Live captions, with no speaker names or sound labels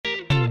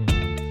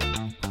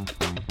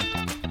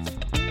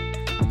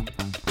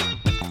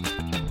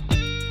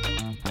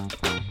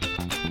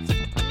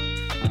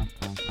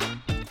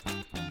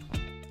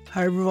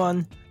Hi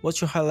everyone,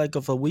 what's your highlight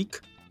of the week?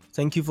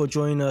 Thank you for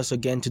joining us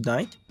again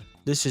tonight.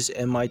 This is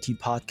MIT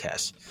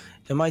Podcast.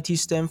 MIT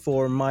stands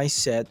for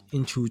Mindset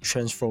into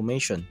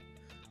Transformation.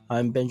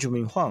 I'm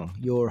Benjamin Huang,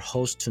 your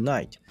host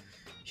tonight.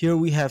 Here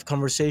we have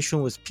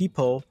conversation with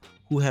people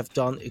who have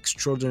done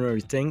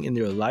extraordinary things in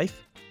their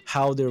life,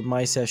 how their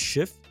mindset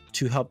shift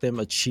to help them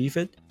achieve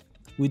it.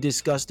 We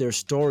discuss their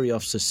story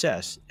of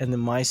success and the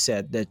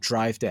mindset that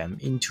drive them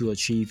into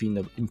achieving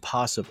the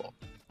impossible.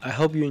 I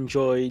hope you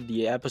enjoy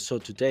the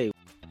episode today.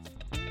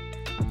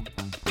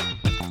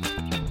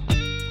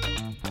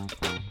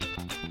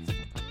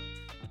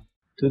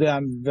 Today,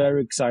 I'm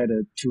very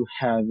excited to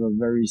have a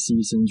very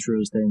seasoned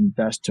real estate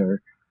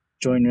investor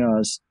joining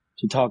us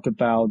to talk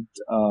about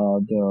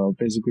the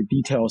basically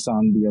details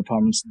on the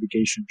apartment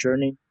syndication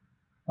journey.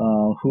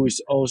 Who is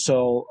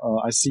also,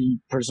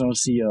 personally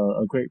see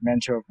a great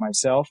mentor of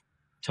myself,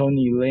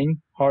 Tony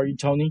Ling. How are you,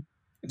 Tony?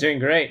 Doing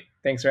great.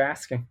 Thanks for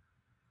asking.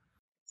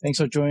 Thanks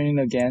for joining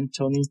again,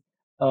 Tony.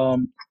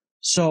 Um,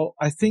 so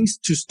I think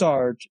to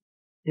start,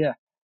 yeah,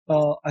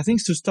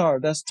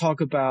 let's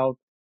talk about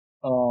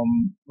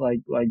like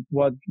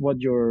what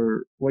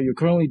you're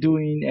currently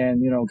doing,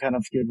 and kind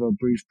of give a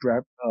brief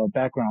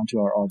background to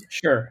our audience.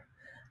 Sure.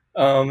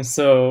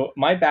 So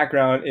my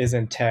background is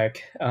in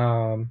tech.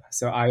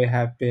 So I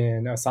have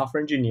been a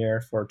software engineer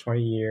for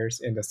 20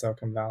 years in the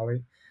Silicon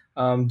Valley,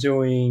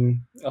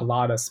 doing a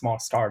lot of small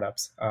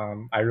startups.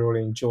 I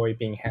really enjoy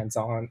being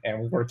hands-on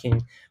and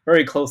working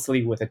very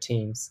closely with the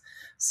teams.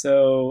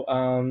 So,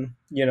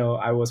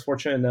 I was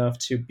fortunate enough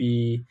to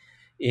be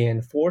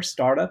in four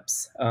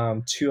startups,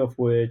 two of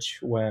which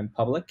went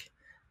public.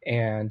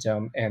 And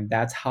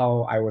that's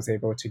how I was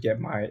able to get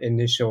my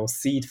initial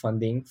seed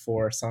funding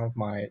for some of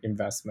my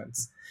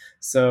investments.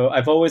 So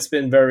I've always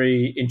been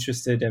very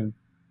interested in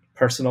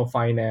personal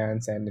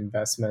finance and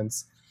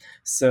investments.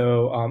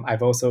 So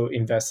I've also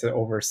invested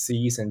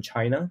overseas in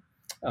China,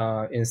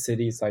 in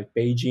cities like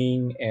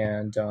Beijing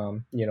and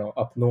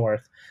up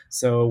north.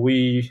 So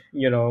we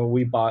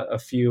bought a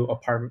few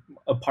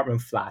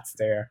apartment flats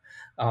there,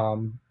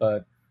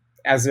 but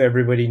as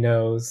everybody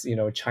knows,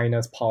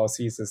 China's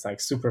policies is like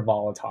super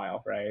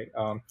volatile, right?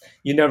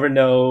 You never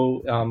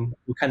know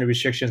what kind of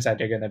restrictions that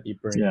they're going to be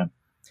bringing. Yeah.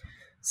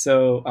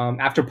 So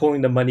after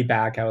pulling the money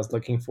back, I was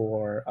looking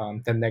for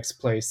the next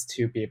place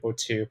to be able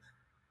to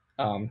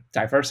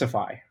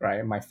diversify,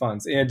 right, my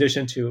funds, in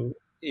addition to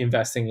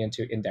investing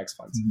into index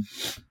funds.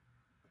 Mhm.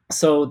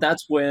 So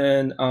that's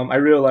when I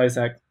realized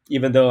that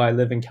even though I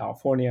live in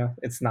California,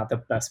 it's not the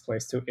best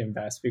place to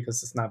invest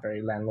because it's not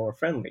very landlord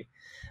friendly.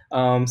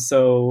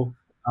 So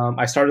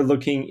I started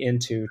looking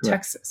into Right.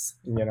 Texas.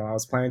 I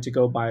was planning to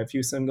go buy a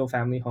few single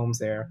family homes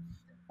there.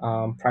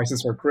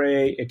 Prices were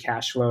great, it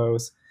cash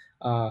flows.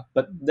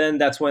 But then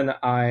that's when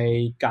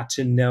I got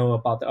to know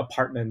about the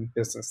apartment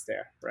business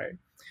there, right?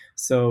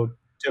 So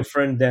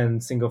different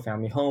than single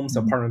family homes,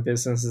 Mhm. apartment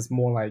business is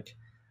more like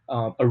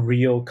a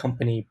real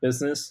company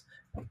business,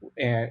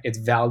 and it's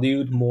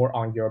valued more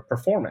on your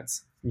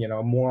performance,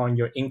 more on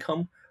your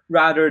income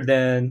rather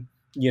than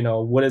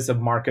what is the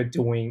market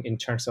doing in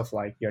terms of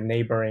like your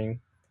neighboring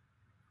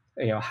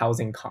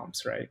housing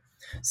comps, right?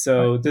 Right.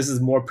 So this is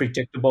more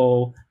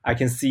predictable. I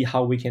can see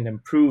how we can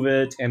improve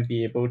it and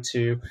be able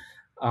to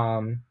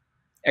um,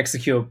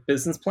 execute a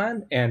business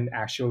plan and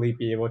actually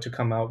be able to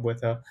come out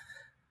with a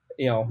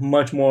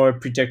much more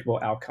predictable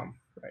outcome,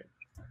 right?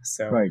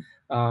 So Right.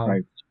 um,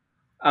 Right.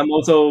 I'm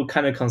also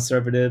kind of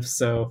conservative,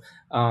 so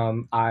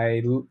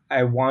I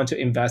want to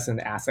invest in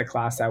an asset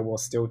class that will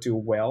still do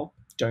well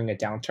during a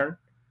downturn,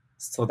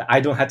 so that I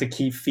don't have to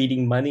keep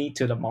feeding money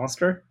to the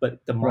monster, but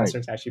the Right. monster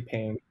is actually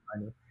paying me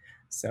money.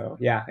 So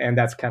yeah, and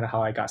that's kind of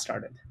how I got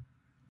started.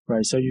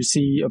 Right. So you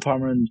see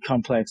apartment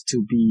complex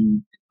to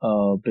be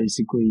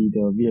basically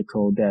the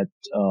vehicle that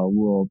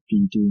will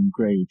be doing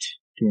great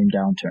during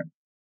downturn.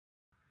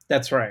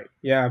 That's right.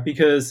 Yeah,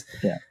 because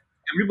Yeah.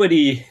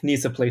 everybody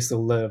needs a place to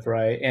live,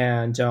 right?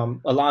 And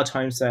a lot of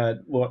times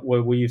that what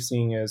we've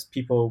seen is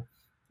people,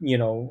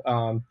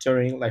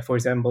 during, like, for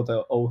example,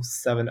 the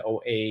 '07,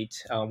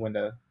 '08, when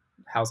the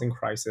housing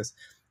crisis,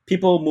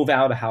 people move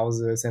out of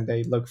houses and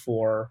they look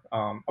for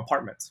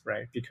apartments,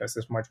 right? Because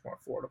it's much more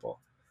affordable.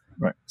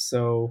 Right.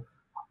 So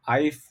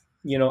I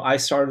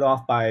started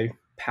off by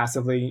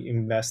passively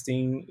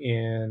investing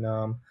in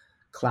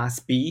Class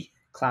B,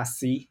 Class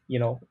C,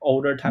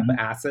 older type of Mhm.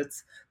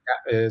 assets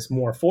that is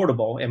more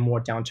affordable and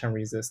more downturn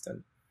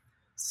resistant.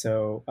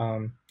 So,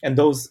 and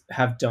those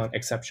have done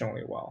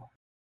exceptionally well.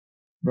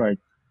 Right.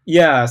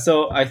 Yeah,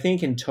 so I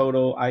think in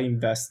total, I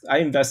invest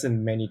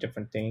in many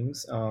different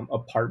things: Mhm.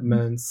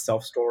 apartments,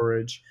 self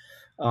storage,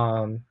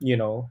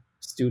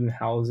 student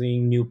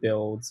housing, new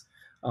builds.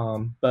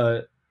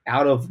 But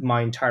out of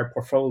my entire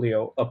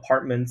portfolio,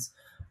 apartments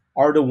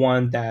are the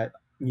one that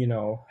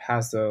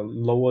has the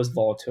lowest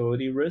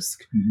volatility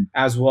risk, Mhm.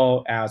 as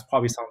well as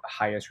probably some of the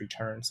highest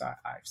returns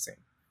I've seen.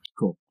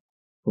 Cool.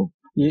 Cool.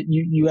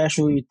 You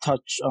actually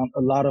touch on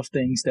a lot of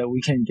things that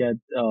we can get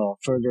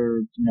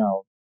further,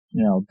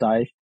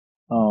 dive.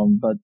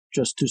 But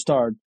just to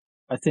start,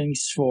 I think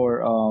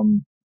for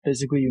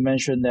basically you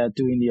mentioned that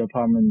doing the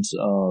apartments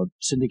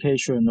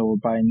syndication or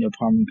buying the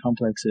apartment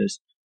complexes,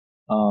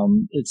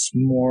 it's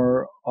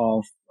more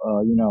of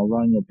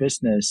running a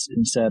business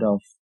instead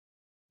of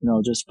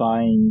just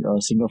buying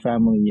a single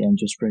family and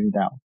just rent it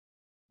out,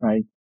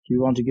 right? Do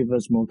you want to give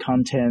us more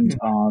content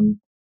on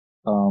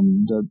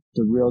the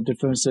real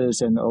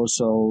differences, and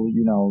also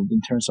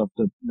in terms of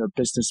the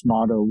business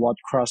model, what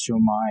crossed your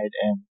mind,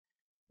 and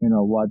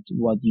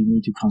what you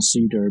need to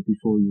consider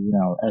before you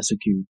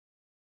execute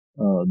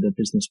the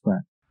business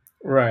plan?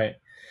 Right.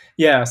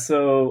 Yeah.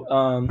 So,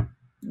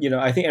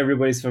 I think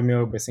everybody's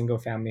familiar with single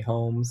family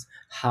homes,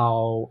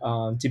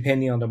 how,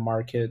 depending on the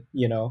market,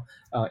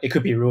 it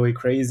could be really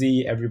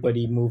crazy.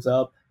 Everybody moves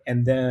up.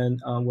 And then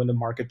when the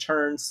market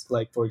turns,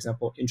 like, for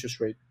example, interest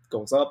rate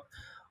goes up,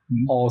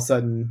 Mhm. all of a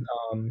sudden,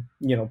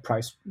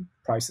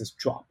 prices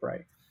drop,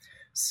 right?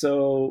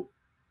 So,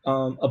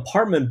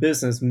 apartment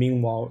business,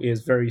 meanwhile,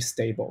 is very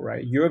stable,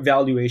 right? Your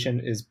valuation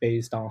is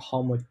based on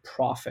how much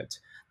profit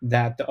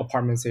that the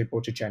apartment is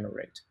able to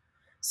generate.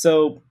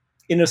 So,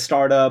 in a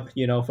startup,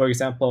 for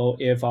example,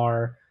 if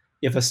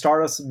a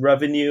startup's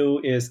revenue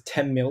is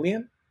 10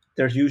 million,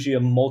 there's usually a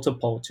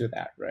multiple to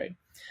that, right?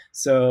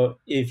 So,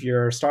 if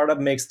your startup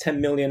makes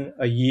 10 million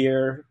a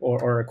year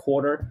or a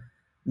quarter,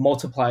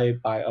 multiply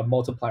it by a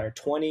multiplier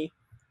 20,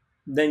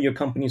 then your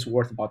company's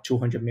worth about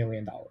 $200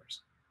 million,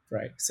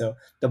 right? So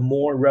the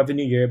more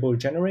revenue you're able to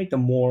generate, the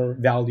more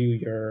value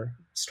your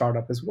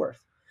startup is worth.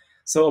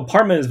 So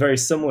apartment is very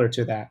similar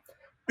to that.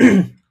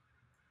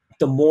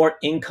 The more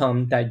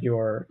income that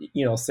your,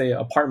 say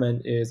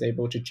apartment is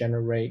able to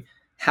generate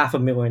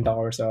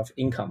 $500,000 of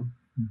income,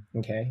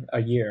 okay,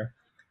 a year,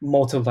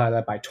 multiply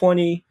that by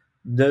 20,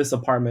 this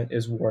apartment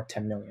is worth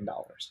 $10 million.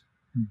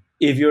 Mm.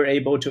 If you're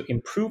able to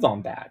improve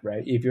on that,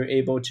 right? If you're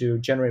able to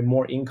generate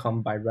more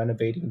income by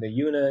renovating the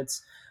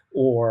units,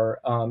 or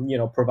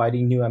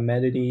providing new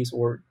amenities,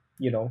 or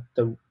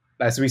the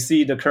as we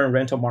see, the current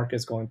rental market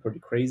is going pretty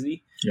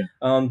crazy.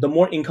 Yeah. The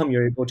more income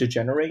you're able to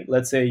generate,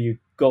 let's say you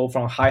go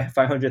from high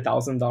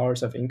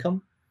 $500,000 of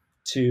income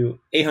to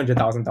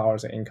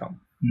 $800,000 of income.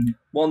 Mm.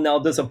 Well, now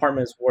this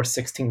apartment is worth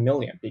 16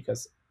 million,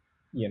 because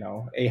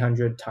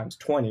 800 times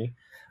 20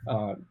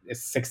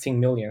 is 16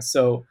 million.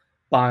 So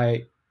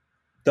by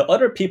the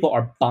other people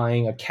are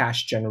buying a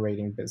cash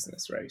generating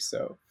business, right?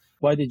 So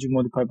Why did you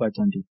multiply by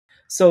 20?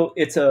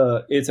 it's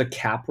a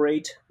cap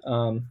rate.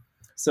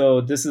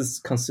 So this is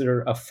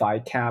considered a phi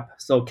cap.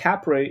 So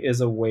cap rate is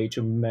a way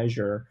to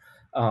measure,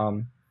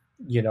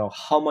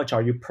 how much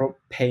are you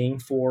paying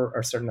for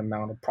a certain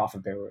amount of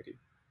profitability.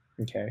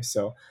 Okay,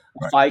 so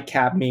a Right. phi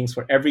cap means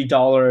for every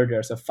dollar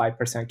there's a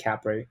 5%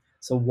 cap rate.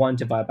 So one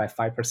divided by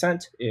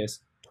 5% is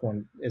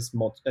 20,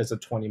 is a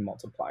 20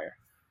 multiplier.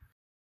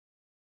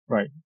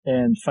 Right.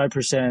 And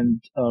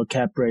 5%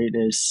 cap rate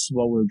is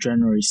what we're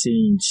generally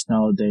seeing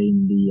nowadays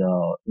in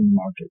the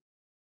market.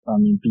 I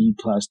mean, B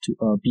class to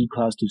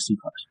C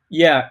class.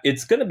 Yeah,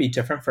 it's going to be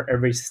different for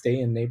every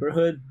state and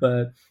neighborhood,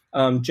 but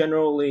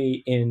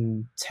generally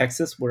in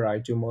Texas, where I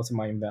do most of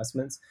my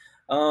investments,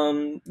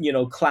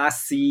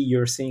 Class C,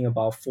 you're seeing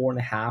about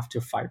 4.5 to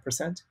 5%.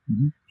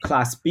 Mm-hmm.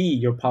 Class B,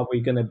 you're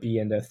probably going to be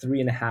in the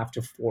 3.5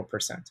 to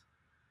 4%,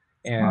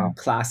 Wow. and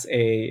Class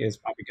A is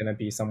probably going to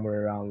be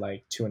somewhere around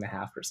like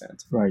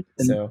 2.5%. Right.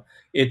 And So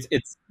it's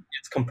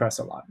compressed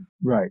a lot.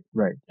 right.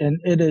 And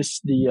it is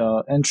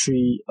the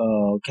entry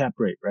cap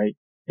rate, right?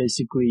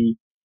 Basically,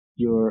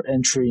 you're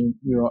entering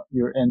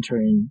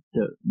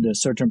the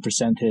certain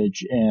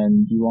percentage,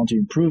 and you want to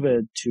improve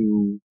it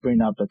to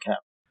bring up the cap.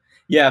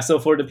 Yeah, so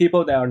for the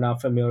people that are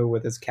not familiar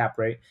with this cap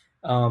rate,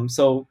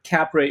 so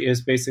cap rate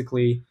is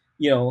basically,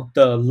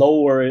 the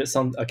lower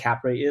a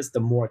cap rate is, the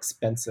more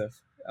expensive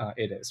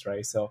it is,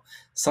 right? So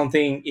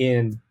something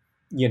in,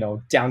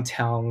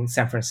 downtown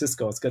San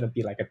Francisco is going to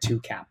be like a 2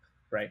 cap,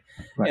 right?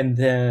 Right. And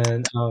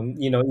then,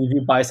 if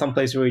you buy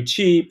someplace really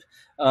cheap,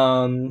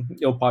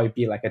 it'll probably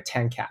be like a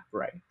 10 cap,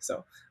 right?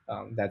 So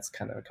that's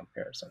kind of a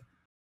comparison.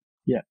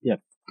 Yeah.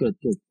 Good.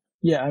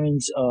 Yeah, I mean,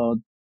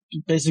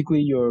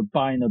 basically you're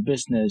buying a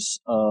business,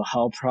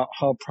 how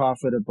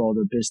profitable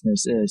the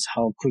business is,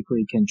 how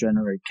quickly it can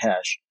generate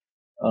cash,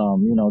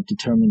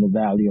 determine the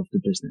value of the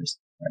business,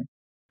 right?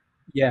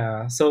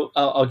 Yeah, so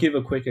I'll give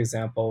a quick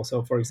example.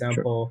 So, for Sure.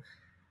 example,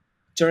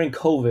 during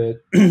COVID,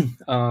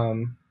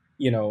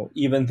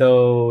 even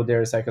though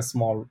there's like a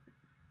small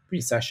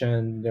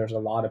recession, there's a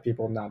lot of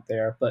people not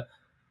there. But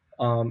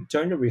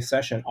during the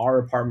recession, our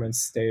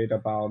apartments stayed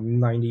about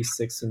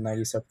 96 to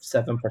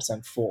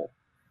 97% full.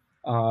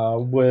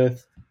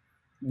 With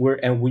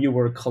we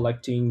were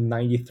collecting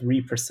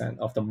 93%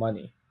 of the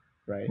money,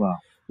 right? Wow.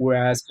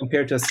 Whereas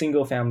compared to a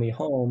single family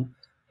home,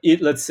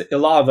 let's say a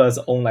lot of us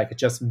own like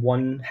just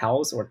one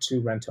house or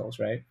two rentals,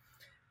 right?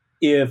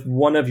 If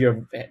one of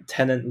your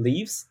tenant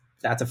leaves,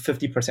 that's a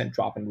 50%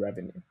 drop in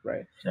revenue,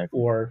 right? Exactly.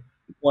 Or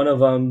one of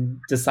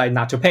them decide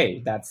not to pay,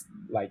 that's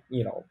like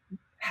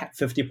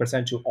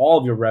 50% to all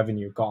of your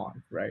revenue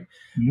gone, right?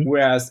 Hmm.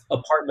 Whereas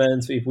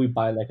apartments, if we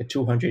buy like a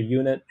 200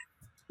 unit,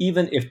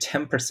 even if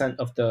 10%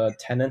 of the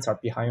tenants are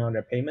behind on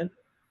their payment,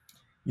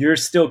 you're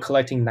still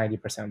collecting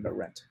 90% of the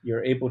rent.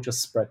 You're able to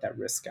spread that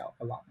risk out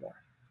a lot more.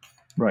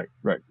 Right,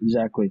 right,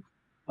 exactly.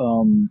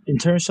 In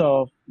terms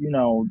of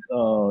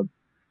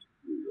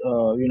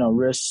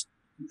risk,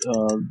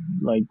 uh,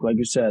 like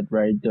you said,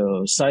 right,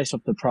 the size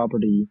of the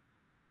property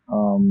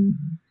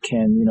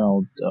can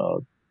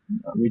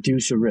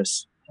reduce your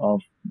risk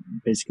of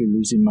basically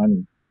losing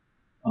money.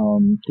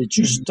 Did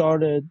you Mhm.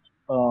 started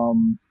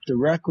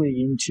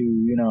directly into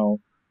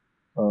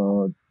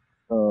uh,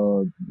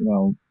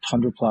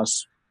 100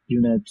 plus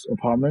unit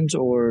apartments,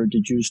 or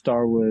did you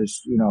start with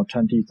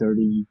 20,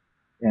 30,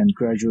 and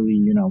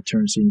gradually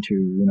turns into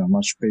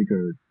much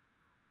bigger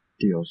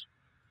deals?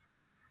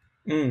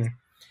 Mm.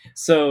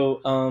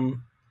 So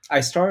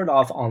I started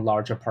off on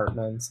large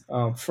apartments,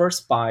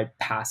 first by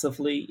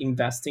passively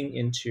investing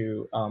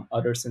into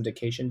other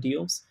syndication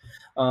deals.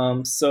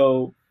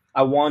 So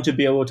I want to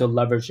be able to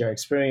leverage their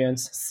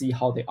experience, see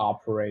how they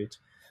operate.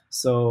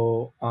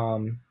 So,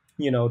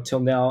 till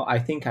now, I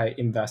think I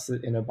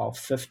invested in about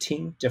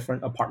 15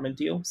 different apartment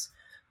deals,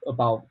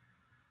 about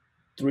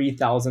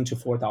 3,000 to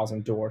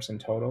 4,000 doors in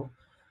total.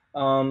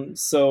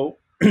 So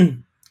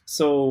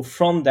so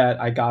from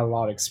that, I got a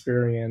lot of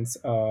experience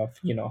of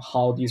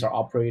how these are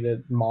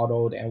operated,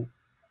 modeled, and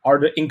are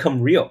the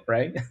income real,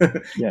 right?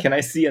 Yeah, Can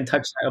I see and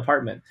touch that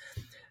apartment?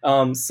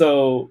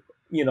 So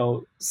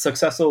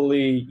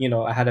successfully,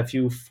 I had a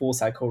few full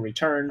cycle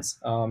returns,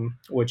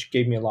 which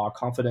gave me a lot of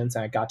confidence,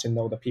 and I got to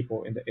know the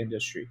people in the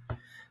industry.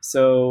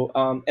 So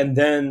and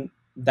then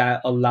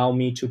that allowed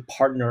me to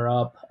partner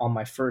up on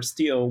my first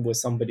deal with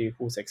somebody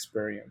who's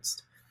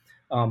experienced.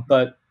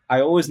 But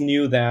I always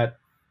knew that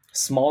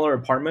smaller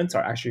apartments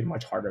are actually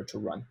much harder to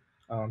run,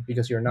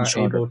 because you're much not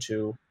harder. able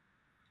to,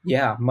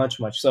 yeah, much.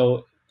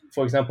 So,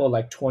 for example,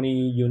 like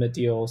 20 unit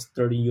deals,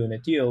 30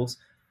 unit deals,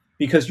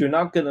 because you're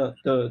not gonna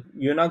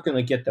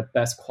get the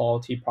best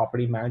quality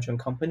property management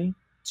company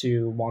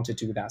to want to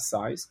do that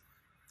size.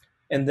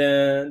 And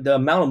then the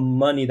amount of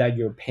money that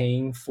you're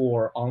paying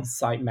for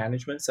on-site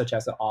management, such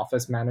as an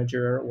office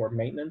manager or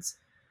maintenance,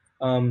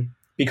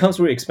 becomes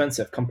really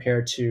expensive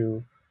compared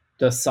to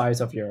the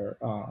size of your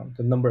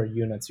the number of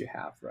units you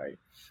have, right?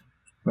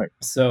 Right,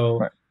 So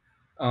right.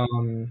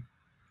 um,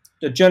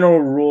 the general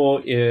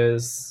rule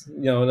is,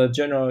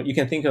 you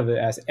can think of it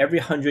as every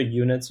 100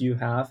 units you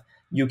have,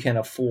 you can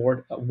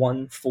afford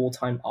one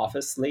full-time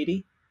office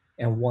lady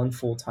and one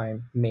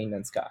full-time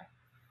maintenance guy.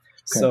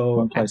 Okay, So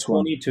one at plus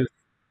one. 20 to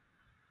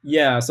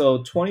yeah,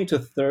 so 20 to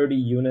 30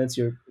 units,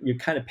 you're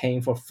kind of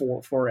paying for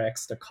four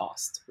x the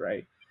cost,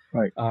 right?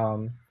 Right.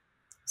 Um,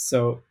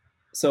 so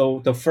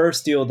so the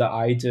first deal that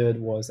I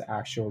did was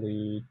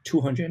actually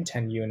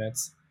 210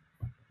 units.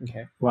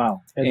 Okay,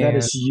 Wow. And that and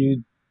is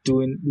you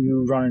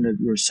running it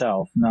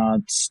yourself,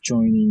 not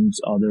joining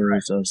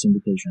others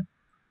syndication.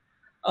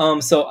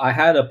 so I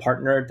had a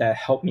partner that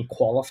helped me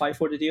qualify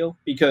for the deal,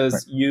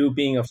 Right, because you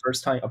being a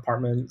first time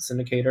apartment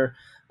syndicator,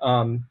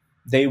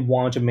 they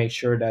want to make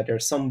sure that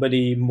there's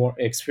somebody more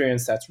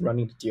experienced that's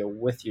running the deal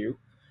with you.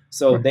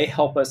 So right. they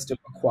help us to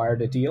acquire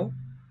the deal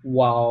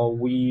while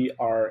we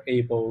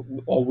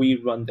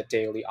run the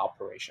daily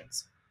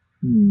operations,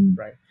 Hmm,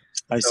 right?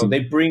 I So see. they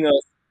bring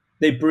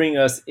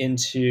us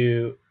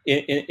into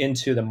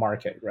the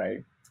market,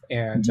 right?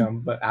 And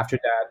Hmm. but after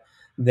that,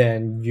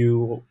 then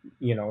you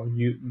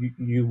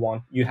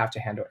have to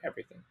handle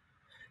everything.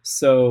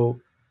 So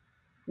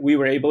we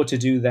were able to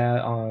do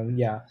that on,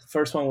 yeah,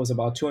 first one was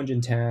about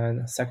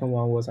 210, second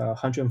one was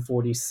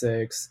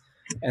 146,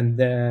 and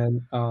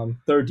then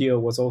third deal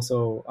was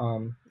also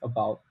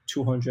about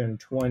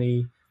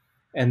 220,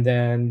 and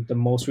then the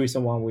most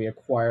recent one we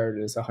acquired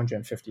is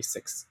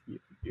 156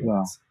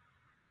 Wow, units.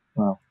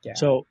 wow. Yeah.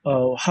 So,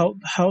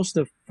 how's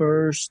the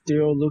first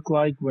deal look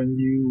like when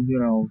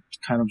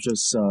kind of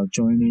just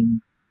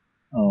joining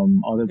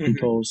other Mhm.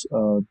 people's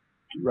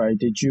right?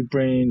 Did you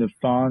bring the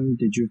fund?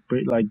 Did you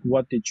bring like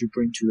what did you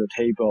bring to the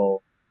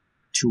table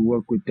to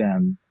work with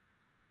them?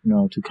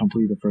 To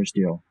complete the first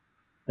deal.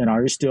 And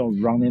are you still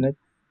running it?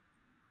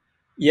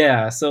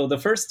 Yeah, so the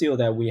first deal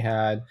that we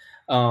had,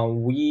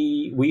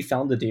 we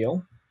found the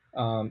deal.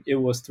 It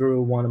was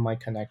through one of my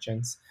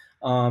connections,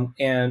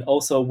 and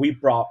also we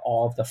brought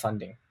all of the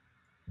funding.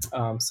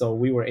 So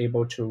we were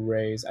able to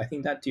raise. I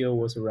think that deal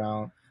was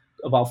around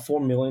about $4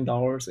 million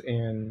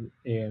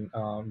in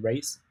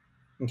raise.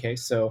 Okay,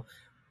 so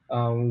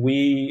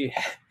we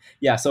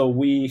yeah, so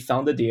we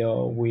found the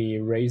deal, we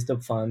raised the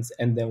funds,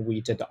 and then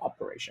we did the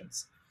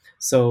operations.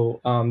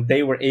 So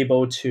they were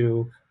able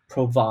to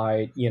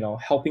provide,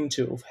 helping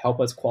to help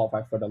us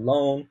qualify for the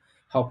loan,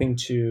 helping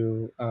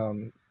to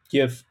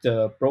give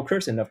the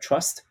brokers enough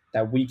trust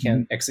that we Hmm.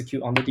 can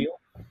execute on the deal,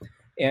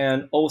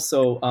 and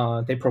also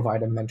they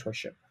provide a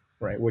mentorship,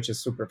 right, which is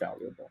super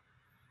valuable.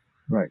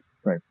 Right,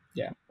 right.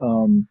 Yeah.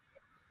 Um,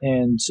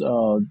 and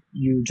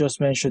you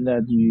just mentioned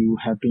that you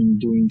have been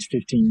doing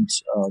 15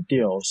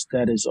 deals.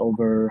 That is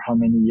over how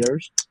many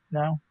years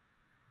now?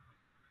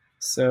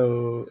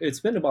 So it's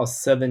been about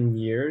 7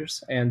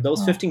 years, and those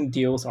Wow. 15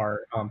 deals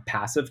are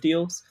passive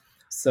deals.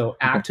 So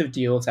Okay. active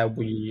deals that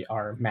we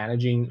are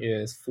managing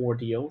is four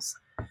deals,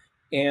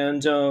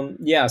 And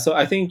yeah, so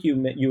I think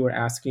you were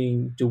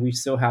asking, do we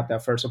still have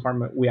that first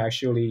apartment? We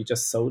actually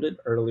just sold it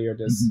earlier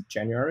this Hmm.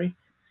 January.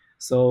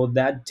 So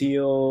that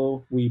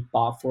deal we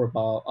bought for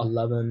about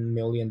 $11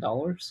 million,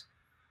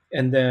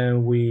 and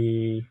then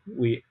we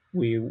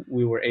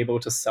were able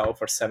to sell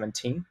for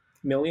 17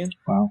 million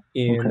Wow.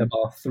 in Okay.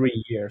 about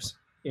 3 years.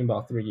 In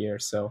about 3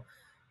 years, so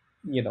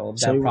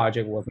So that it,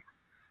 project was.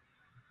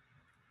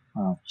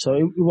 wow. So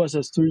it was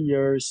a 3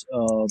 years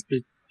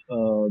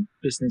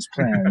business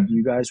plan.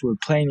 You guys were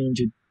planning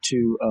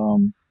to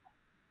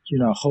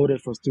hold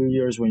it for 3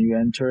 years when you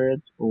enter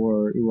it,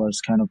 or it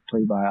was kind of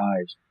play by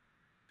eyes.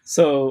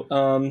 So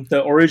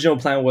the original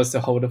plan was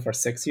to hold it for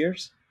 6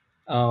 years,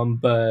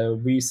 but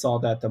we saw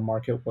that the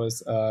market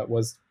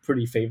was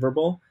pretty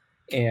favorable,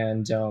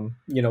 and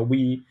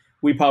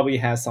we probably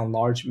had some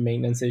large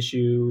maintenance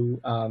issue.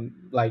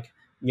 Like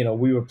we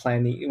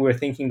were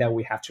thinking that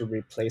we have to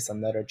replace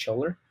another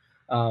chiller.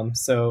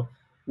 So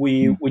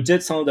Mm, we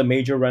did some of the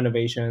major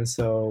renovations.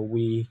 So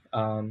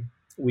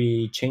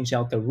we changed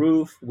out the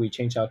roof. We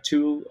changed out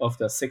two of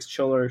the six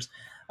chillers,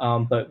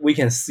 but we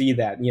can see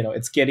that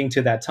it's getting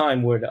to that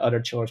time where the other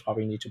chillers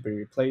probably need to be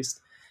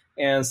replaced,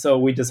 and so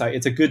we decided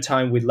it's a good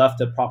time. We left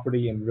the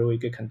property in really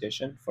good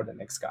condition for the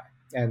next guy,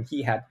 and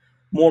he had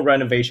more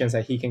renovations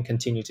that he can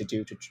continue to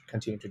do to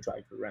continue to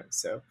drive the rent.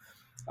 So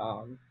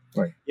um,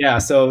 right. yeah,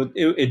 so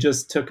it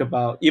just took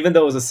about, even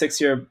though it was a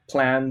 6 year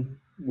plan,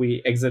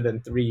 we exited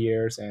in 3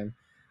 years, and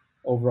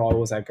overall it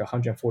was like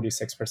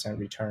 146%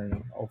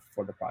 return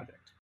for the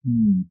project.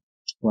 Mm,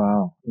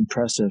 wow.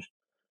 Impressive.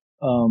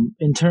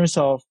 In terms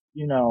of,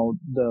 you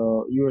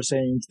were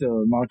saying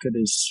the market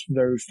is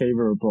very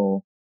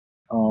favorable.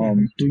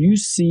 Mhm. Do you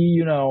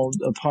see,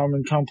 the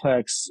apartment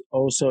complex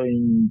also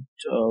in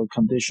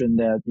condition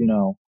that,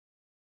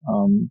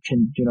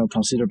 can,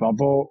 consider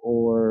bubble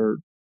or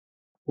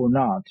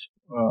not?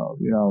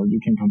 You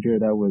can compare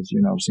that with,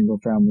 single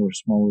family or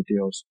smaller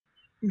deals.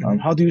 Mhm.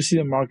 How do you see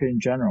the market in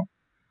general?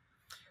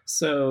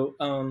 So,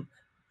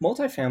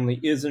 multifamily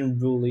isn't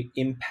really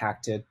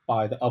impacted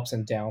by the ups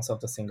and downs of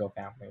the single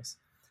families.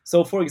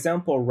 So, for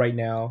example, right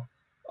now,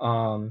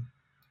 um,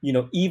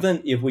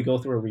 even if we go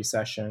through a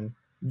recession,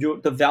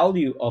 the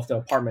value of the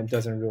apartment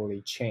doesn't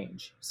really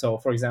change. So,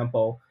 for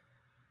example,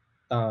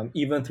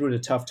 even through the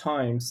tough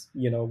times,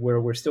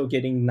 where we're still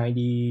getting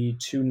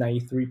 92,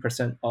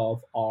 93%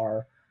 of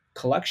our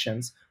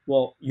collections,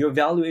 well, your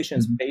valuation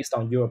is Hmm. based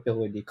on your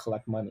ability to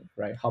collect money,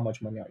 right? How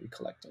much money are you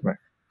collecting? Right,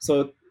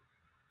 So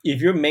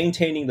if you're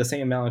maintaining the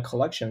same amount of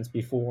collections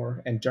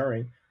before and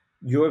during,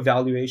 your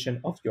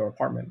valuation of your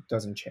apartment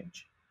doesn't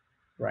change,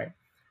 right?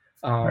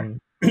 right,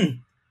 Um,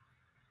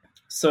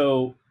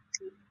 so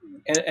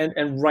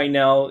and right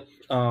now,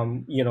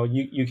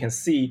 you can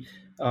see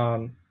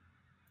um,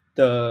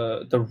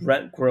 the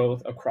rent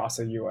growth across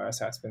the U.S.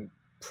 has been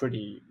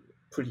pretty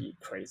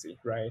crazy,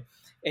 right?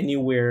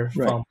 Anywhere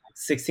right, from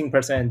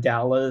 16% in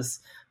Dallas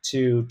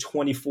to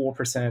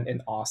 24%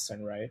 in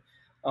Austin, right?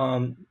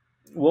 Um,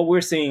 what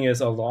we're seeing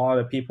is a lot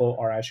of people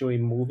are actually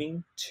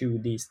moving to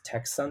these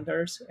tech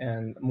centers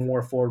and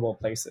more affordable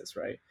places,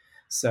 right?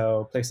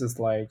 So places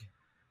like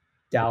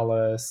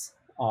Dallas,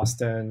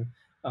 Austin,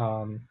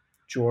 um,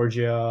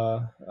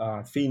 Georgia,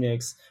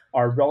 Phoenix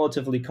are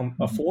relatively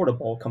hmm,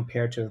 affordable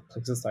compared to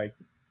places like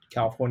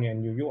California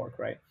and New York,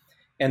 right?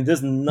 And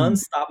this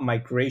hmm, nonstop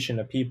migration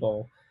of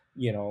people,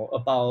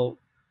 about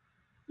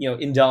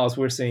in Dallas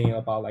we're seeing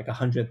about like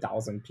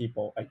 100,000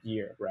 people a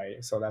year,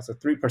 right? So that's a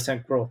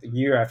 3% growth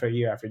year after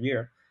year after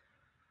year,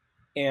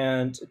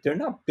 and they're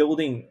not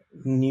building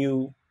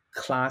new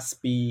class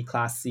B,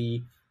 class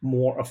C,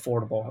 more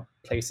affordable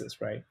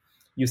places, right?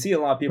 You see a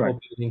lot of right, people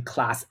building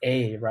class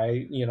A,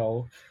 right?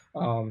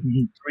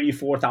 hmm, $3,000,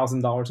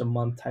 $4,000 a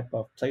month type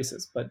of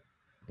places. But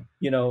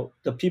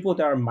the people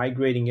that are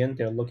migrating in,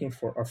 they're looking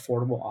for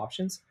affordable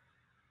options,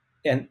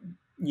 and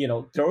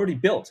they're already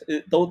built.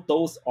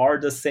 Those are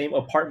the same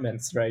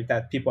apartments, right?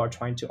 That people are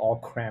trying to all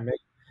cram in,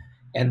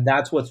 and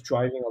that's what's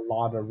driving a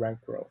lot of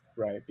rent growth,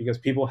 right? Because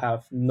people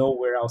have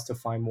nowhere else to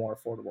find more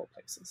affordable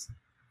places.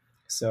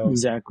 So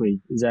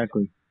exactly,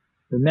 exactly.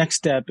 The next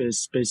step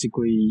is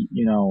basically,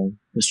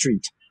 the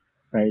street,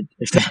 right?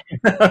 If that,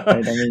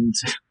 right? I mean,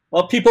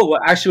 well, people will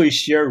actually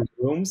share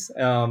rooms.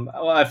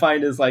 What I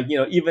find is, like,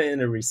 even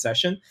in a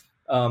recession,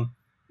 um,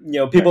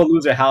 right, people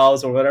lose their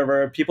house or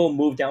whatever. People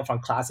move down from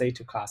class A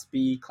to class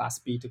B, class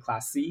B to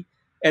class C,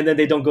 and then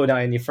they don't go down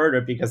any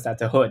further because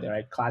that's the hood,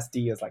 right? Class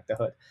D is like the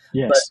hood.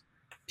 But yes,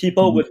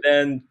 people hmm, would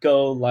then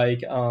go,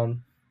 like,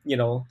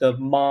 the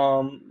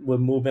mom would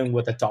move in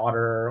with a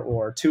daughter,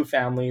 or two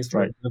families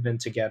right, would move in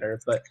together,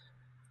 but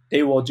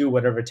they will do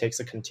whatever it takes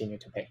to continue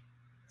to pay.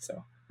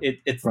 So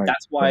it's right,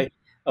 that's right. why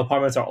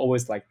apartments are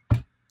always like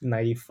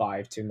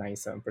 95 to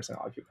 97%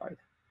 occupied,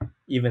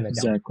 even a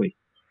down. Exactly.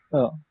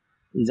 Oh,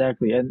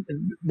 exactly. And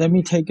let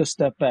me take a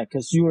step back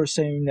because you were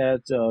saying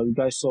that you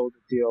guys sold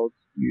the deal.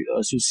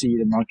 As you see,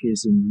 the market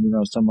is in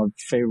somewhat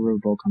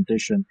favorable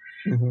condition.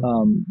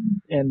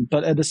 Mm-hmm.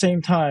 But at the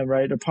same time,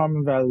 right,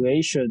 apartment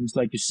valuations,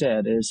 like you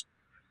said, is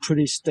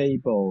pretty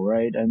stable,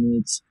 right? I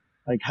mean,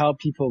 like how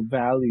people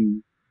value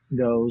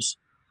those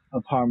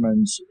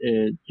apartments,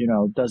 it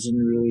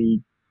doesn't really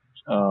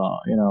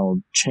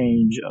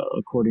change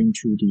according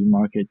to the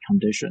market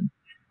condition,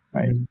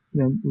 right?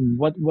 Mhm.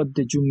 What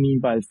did you mean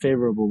by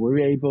favorable? Were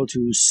you able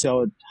to sell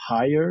it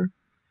higher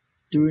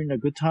during a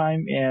good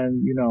time and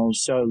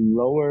sell it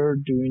lower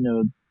during a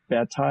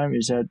bad time?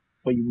 Is that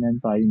what you meant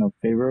by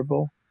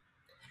favorable?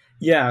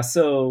 Yeah,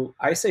 so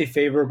I say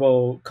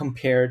favorable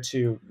compared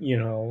to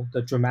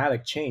the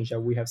dramatic change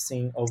that we have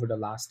seen over the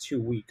last 2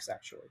 weeks,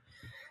 actually.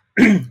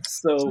 I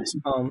So see.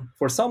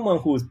 for someone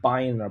who's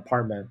buying an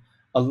apartment,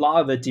 a lot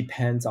of it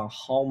depends on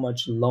how much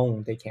loan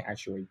they can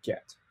actually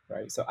get,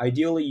 right? So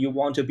ideally, you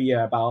want to be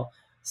at about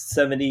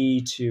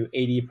 70 to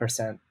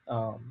 80%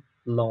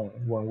 loan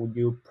when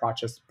you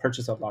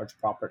purchase a large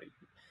property.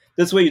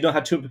 This way, you don't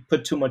have to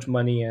put too much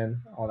money in,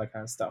 all that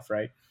kind of stuff,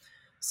 right?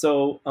 So,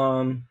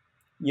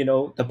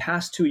 the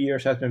past 2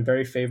 years has been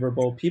very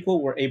favorable. People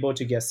were able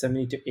to get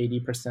 70 to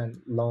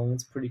 80%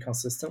 loans pretty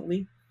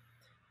consistently.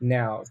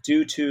 Now,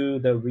 due to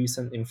the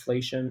recent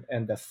inflation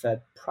and the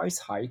Fed price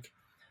hike,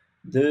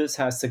 this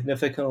has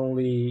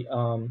significantly,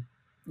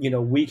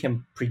 we can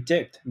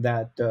predict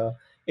that the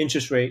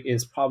interest rate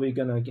is probably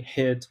going to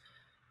hit,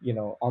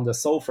 on the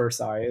SOFR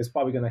side, is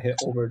probably going to hit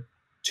over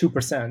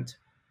 2%,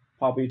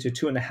 probably to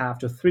 2.5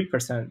 to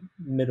 3%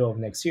 middle of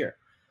next year.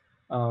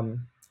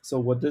 So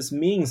what this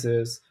means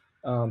is,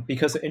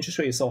 because the interest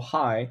rate is so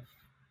high,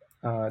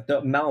 the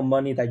amount of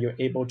money that you're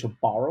able to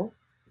borrow,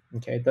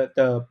 okay,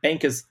 the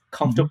bank is Hmm.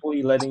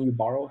 comfortably letting you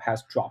borrow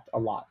has dropped a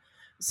lot.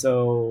 So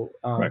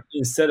Right.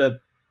 instead of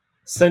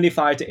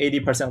 75 to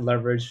 80%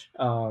 leverage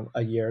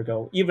a year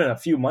ago, even a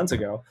few months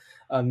ago,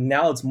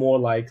 now it's more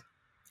like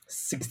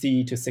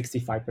 60 to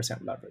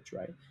 65% leverage,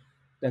 right?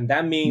 Then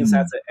that means Mm.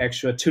 that's an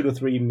extra $2 to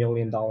 $3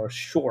 million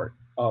short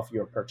of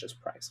your purchase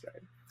price,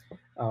 right?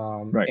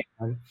 Um, Right.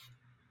 and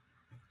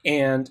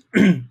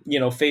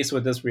and faced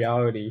with this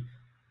reality,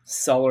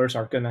 sellers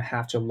are going to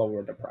have to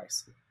lower the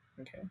price.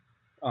 Okay,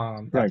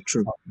 that's Right. what's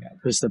True. happening at.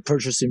 Because the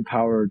purchasing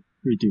power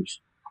reduced.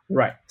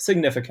 Right,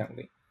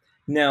 significantly.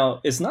 Now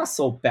it's not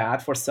so bad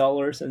for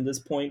sellers in this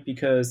point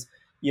because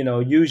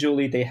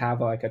usually they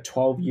have like a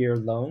 12-year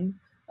loan,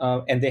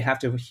 and they have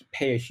to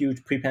pay a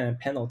huge prepayment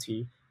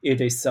penalty if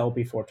they sell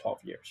before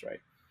 12 years,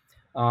 right?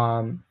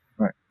 Um,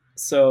 Right.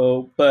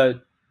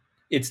 but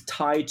it's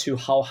tied to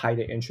how high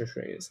the interest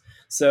rate is.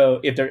 So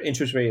if their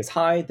interest rate is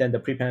high, then the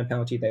prepayment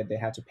penalty that they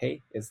had to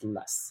pay is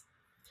less.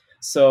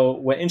 So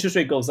when interest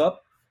rate goes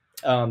up,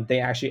 they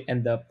actually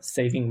end up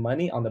saving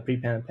money on the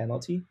prepayment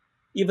penalty.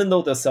 Even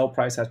though the sell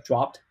price has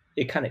dropped,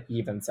 it kind of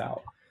evens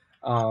out.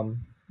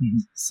 Um, Hmm.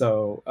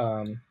 so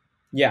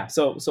yeah,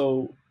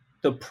 so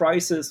the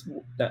prices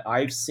that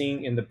I've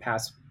seen in the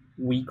past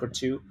week or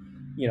two,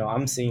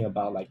 I'm seeing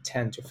about like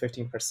 10 to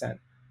 15%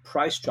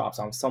 price drops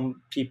on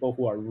some people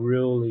who are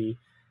really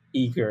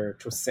eager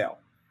to sell.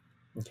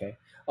 Okay,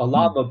 a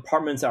lot Mm. of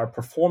apartments that are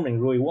performing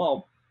really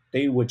well,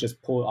 they would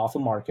just pull it off the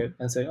market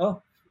and say,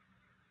 "Oh,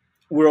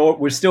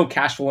 we're still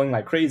cash flowing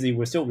like crazy.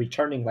 We're still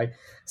returning like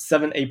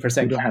 7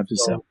 8% We don't cash have to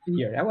flow sell. a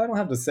year. I don't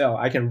have to sell.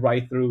 I can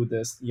ride through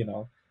this,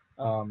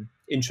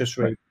 interest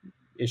Right. rate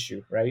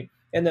issue, right?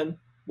 And then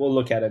we'll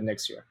look at it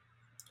next year."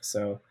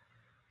 So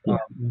Yeah.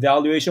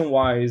 valuation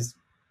wise,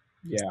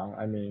 yeah,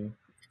 I mean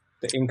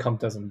the income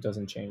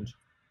doesn't change.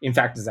 In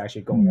fact, it's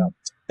actually going Mm. up.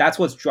 That's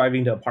what's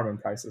driving the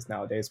apartment prices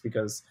nowadays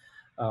because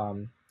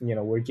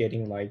we're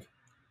getting like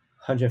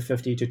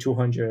 150 to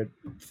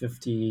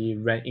 250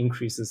 rent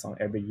increases on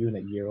every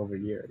unit year over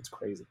year. It's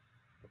crazy.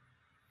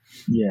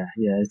 Yeah.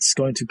 Yeah. It's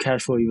going to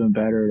cash flow even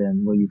better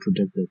than what you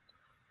predicted.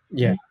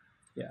 Yeah, Right.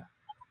 yeah.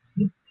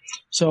 Yeah.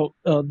 So,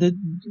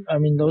 I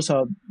mean, those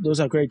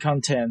are great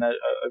content. I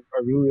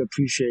really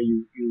appreciate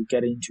you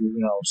getting to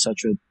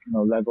such a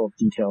level of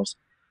details.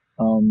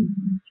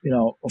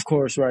 Of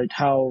course, right?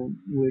 How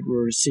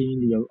we're seeing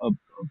the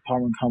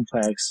apartment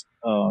complex,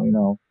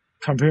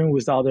 comparing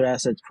with other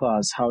asset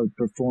class, how it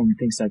performs,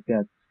 things like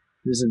that.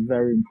 This is a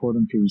very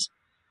important piece.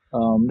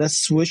 Let's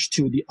switch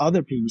to the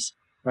other piece,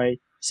 right?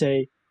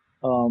 Say,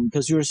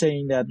 because you were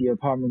saying that the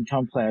apartment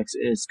complex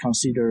is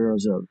considered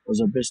as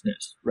a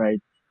business, right?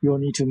 You'll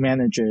need to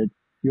manage it.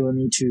 You'll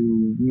need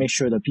to make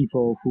sure that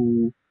people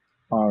who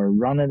are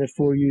running it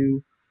for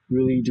you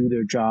really do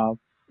their job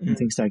and Mm.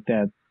 things like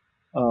that.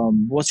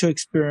 What's your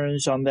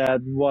experience on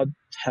that? What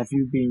have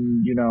you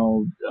been,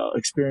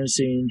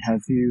 experiencing?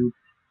 Have you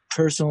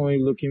personally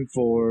looking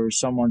for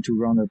someone to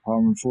run the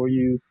apartment for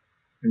you?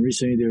 And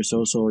recently, there's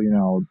also,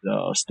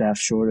 the staff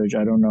shortage.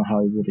 I don't know how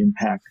it would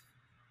impact,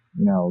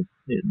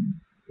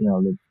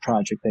 the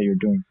project that you're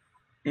doing.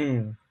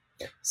 Mm.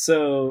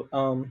 So,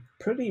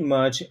 pretty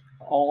much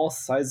all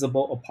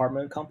sizable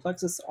apartment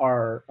complexes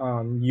are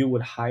you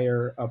would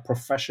hire a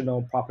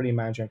professional property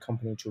management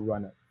company to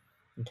run it.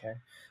 Okay,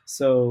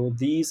 so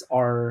these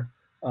are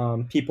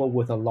people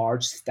with a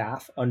large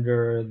staff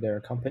under their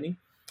company,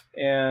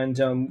 and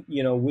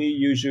we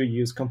usually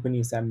use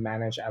companies that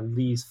manage at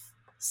least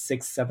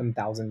 6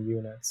 7,000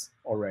 units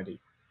already.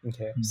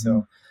 Okay, Mm-hmm.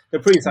 so they're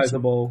pretty I see.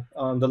 sizable.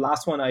 The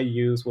last one I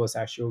used was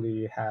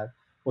actually had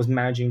was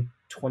managing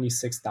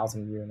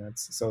 26,000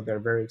 units, so they're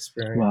very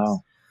experienced.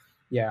 Wow.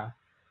 Yeah.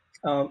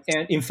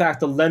 And in fact,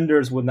 the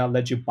lenders would not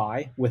let you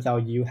buy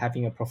without you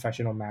having a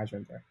professional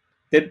management there.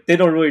 They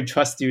don't really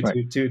trust you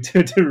Right.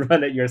 to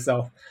run it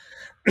yourself.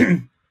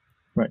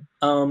 Right.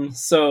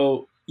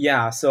 So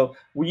yeah, so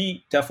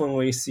we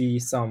definitely see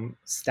some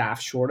staff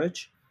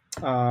shortage,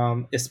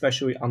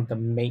 especially on the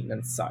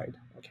maintenance side.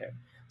 Okay,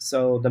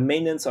 so the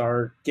maintenance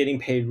are getting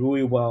paid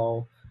really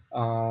well.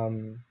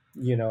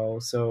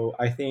 So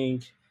I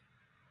think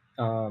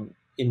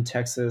in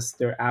Texas,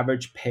 their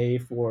average pay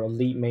for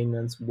lead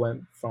maintenance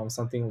went from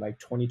something like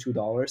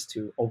 $22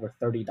 to over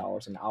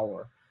 $30 an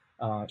hour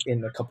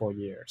in a couple of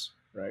years,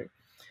 right?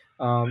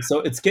 So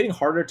it's getting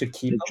harder to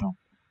keep Big jump.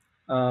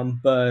 them,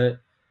 but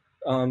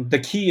the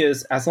key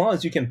is as long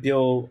as you can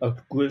build a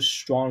good,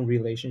 strong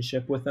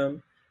relationship with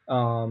them,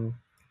 um,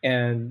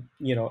 and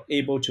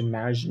able to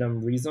manage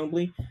them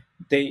reasonably,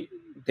 they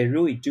they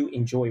really do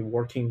enjoy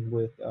working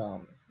with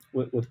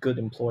good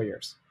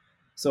employers.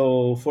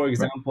 So, for Right.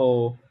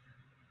 example,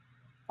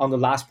 on the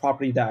last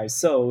property that I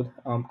sold,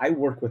 I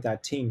worked with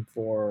that team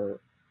for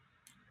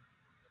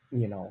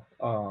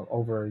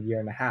over a year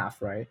and a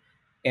half, right?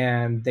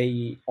 And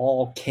they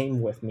all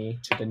came with me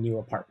to the new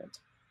apartment.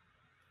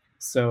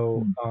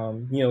 So,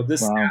 Mm.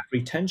 this Wow. staff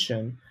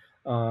retention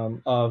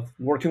of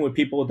working with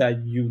people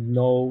that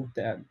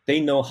that they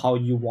know how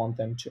you want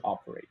them to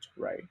operate,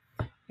 right?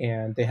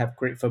 And they have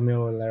great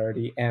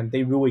familiarity, and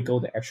they really go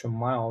the extra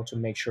mile to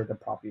make sure the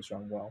properties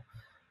run well.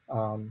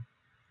 Um,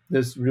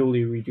 this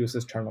really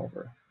reduces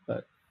turnover.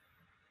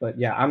 But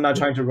yeah, I'm not Yeah.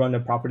 trying to run a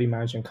property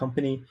management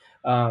company.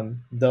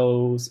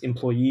 Those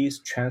employees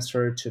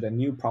transfer to the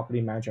new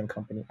property management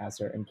company as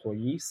their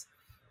employees.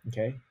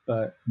 Okay,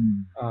 but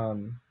Mm.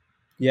 um,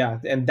 yeah,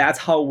 and that's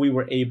how we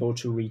were able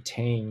to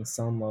retain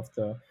some of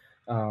the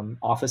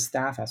office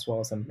staff as well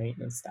as the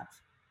maintenance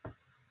staff.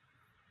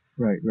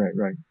 Right. Right.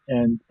 Right.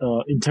 And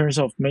in terms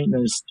of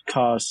maintenance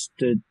costs,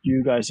 did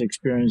you guys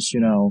experience,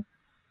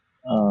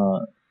 uh,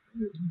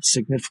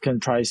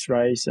 significant price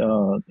rise,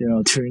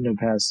 during the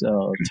past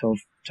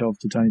 12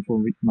 to 24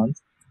 week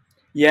months?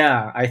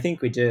 Yeah, I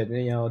think we did.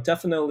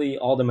 Definitely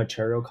all the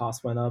material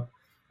costs went up,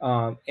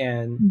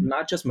 and Mm.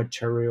 not just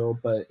material,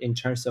 but in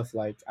terms of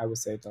like I would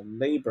say the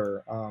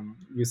labor,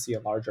 you see a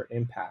larger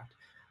impact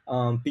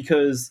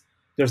because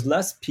there's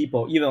less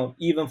people,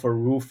 even for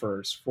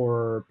roofers,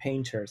 for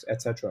painters,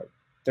 etc.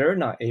 They're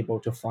not able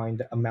to find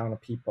the amount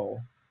of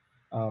people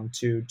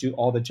to do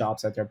all the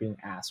jobs that they're being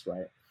asked,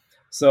 right?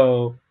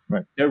 So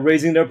Right. they're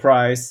raising their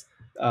price,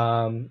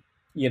 um,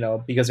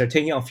 because they're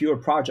taking on fewer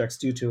projects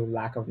due to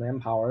lack of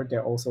manpower.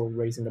 They're also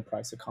raising the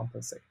price to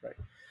compensate,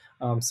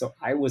 right? So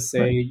I would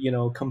say,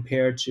 Right.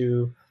 compared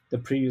to the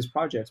previous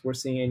projects, we're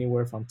seeing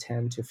anywhere from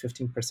 10 to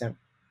 15%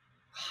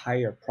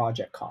 higher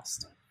project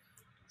cost.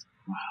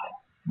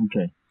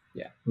 Okay.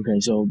 Yeah. Okay.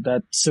 So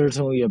that's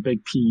certainly a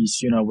big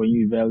piece, when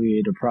you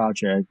evaluate a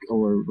project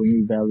or when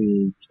you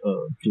evaluate a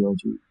field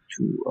to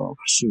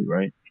pursue,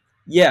 right?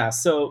 Yeah,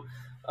 so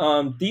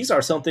these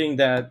are something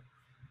that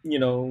you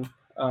know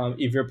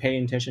if you're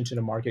paying attention to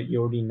the market,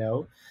 you already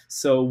know.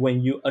 So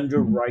when you Hmm.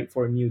 underwrite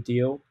for a new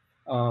deal,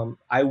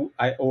 I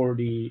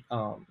already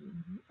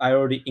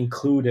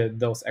included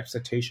those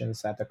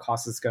expectations that the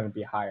cost is going to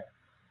be higher.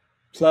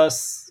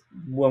 Plus,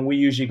 when we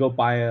usually go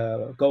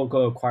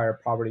acquire a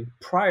property,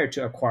 prior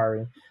to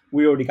acquiring,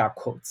 we already got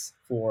quotes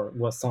for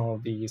what some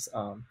of these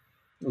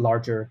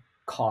larger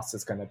costs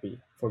is going to be.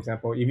 For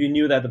example, if you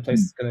knew that the place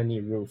is going to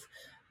need roof,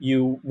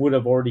 you would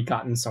have already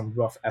gotten some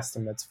rough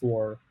estimates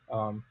for,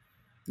 oh,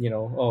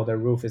 the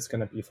roof is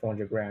going to be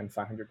 400 grand,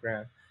 500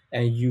 grand,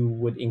 and you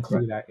would Right.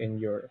 include that in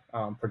your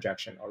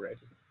projection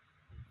already.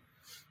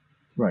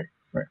 Right.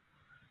 Right.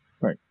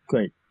 Right.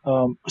 Great.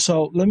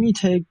 So let me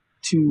take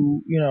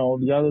to,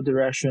 the other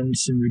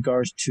directions in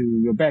regards to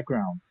your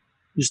background.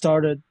 You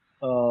started,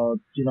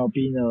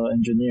 being an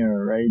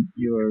engineer, right?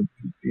 You're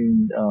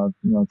in,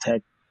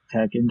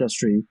 tech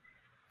industry.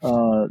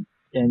 Uh,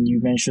 and you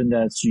mentioned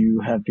that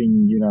you have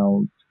been,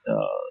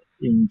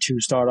 in two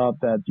startup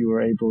that you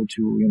were able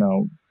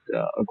to,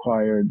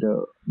 acquire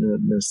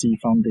the seed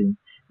funding.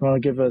 You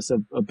want to give us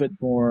a bit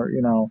more,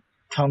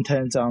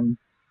 content on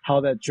how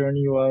that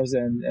journey was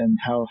and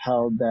how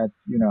that,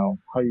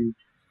 how you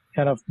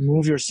kind of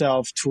move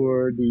yourself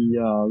toward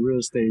the real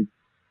estate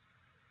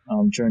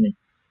journey.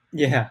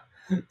 Yeah.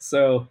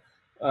 So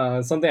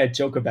something I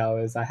joke about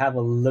is I have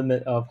a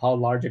limit of how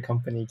large a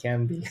company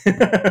can be.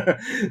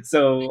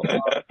 So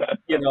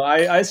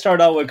I start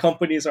out with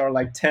companies are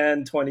like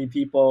 10, 20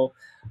 people,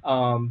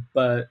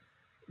 but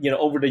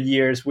over the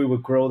years we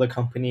would grow the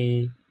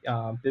company,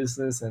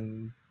 business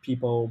and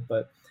people.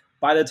 But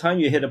by the time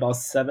you hit about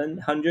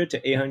 700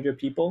 to 800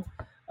 people,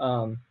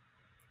 um,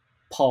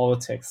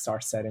 politics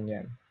start setting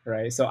in,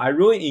 right? So I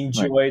really Right.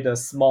 enjoy the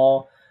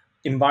small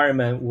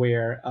environment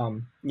where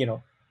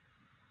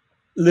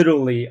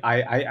literally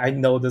I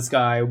know this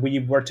guy, we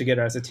work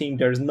together as a team.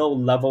 There's no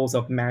levels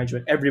of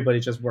management, everybody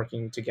just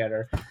working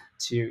together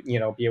to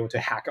be able to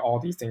hack all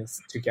these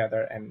things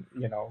together and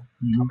come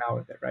Hmm. out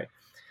with it, right?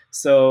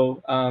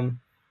 So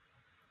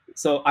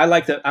so I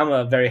like to. I'm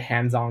a very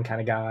hands-on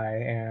kind of guy,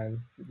 and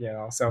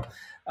so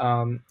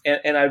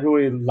and I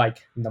really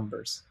like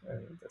numbers.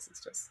 And this is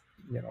just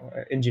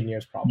an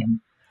engineer's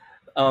problem.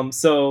 Mhm.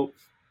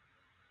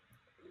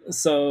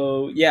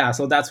 So yeah,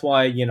 so that's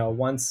why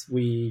once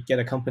we get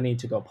a company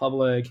to go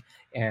public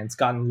and it's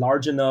gotten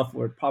large enough,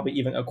 we're probably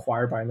even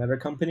acquired by another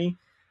company.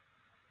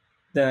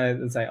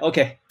 Then it's like,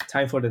 okay,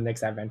 time for the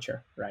next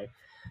adventure, right?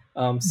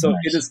 So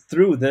it Nice. is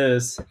through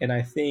this, and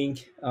I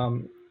think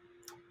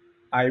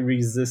I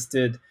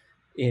resisted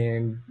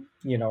in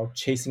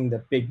chasing the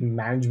big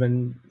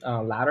management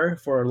ladder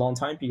for a long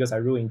time because I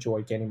really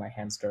enjoy getting my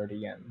hands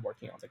dirty and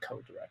working on the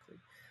code directly.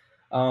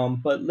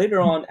 But later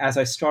on, as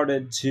I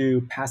started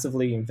to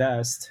passively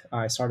invest,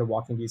 I started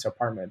walking these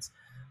apartments.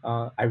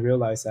 I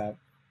realized that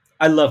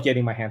I love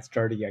getting my hands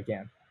dirty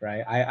again,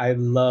 right? I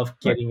love Right.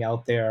 getting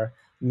out there,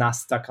 not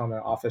stuck on an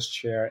office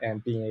chair,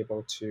 and being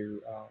able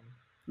to,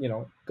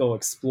 go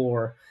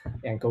explore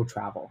and go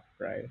travel,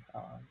 right?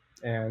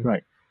 And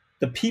Right.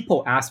 the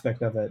people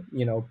aspect of it,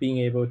 being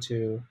able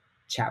to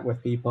chat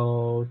with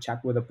people,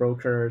 chat with the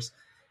brokers,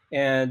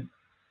 and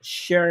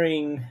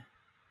sharing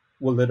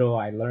what little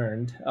I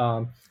learned.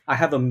 I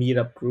have a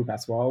meetup group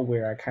as well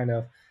where I kind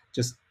of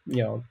just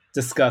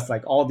discuss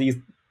like all these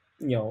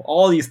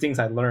things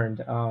I learned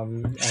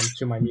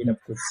to my Mhm.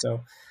 meetup group.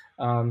 So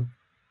um,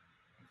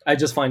 I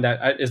just find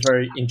that it's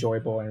very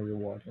enjoyable and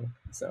rewarding.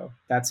 So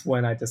that's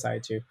when I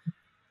decided to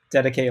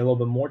dedicate a little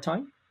bit more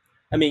time.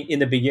 I mean, in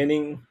the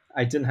beginning,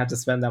 I didn't have to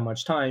spend that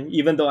much time,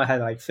 even though I had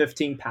like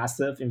 15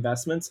 passive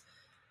investments.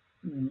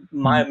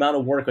 My Mhm. amount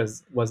of work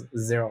was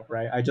zero,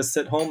 right? I just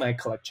sit home and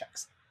collect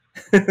checks.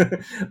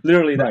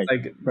 Literally, that's Right.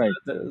 like Right.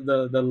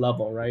 the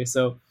level, right?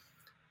 So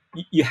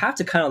you have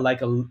to kind of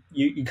like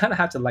you kind of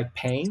have to like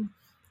paying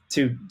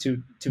to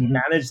Mhm.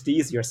 manage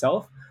these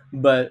yourself.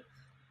 But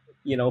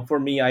for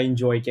me, I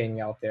enjoy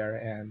getting out there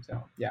and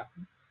yeah,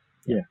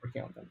 Yeah,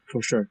 working on them.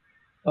 for sure.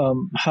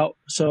 How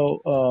so?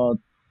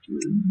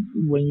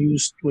 When you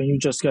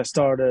just get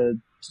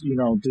started,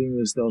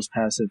 doing those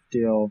passive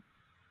deal,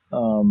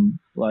 how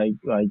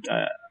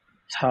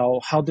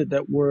did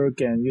that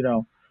work? And you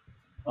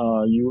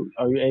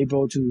are you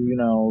able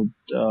to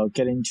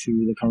get into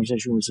the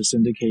conversation with the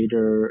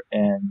syndicator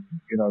and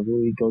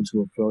really go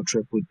to a field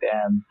trip with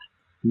them,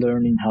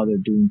 learning how they're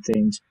doing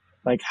things.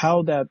 Like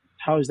how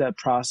is that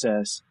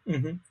process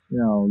Hmm.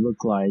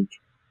 look like?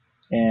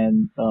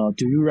 And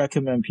do you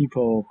recommend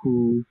people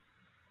who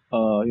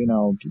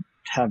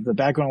have the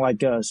background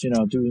like us,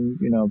 doing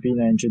being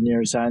an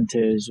engineer,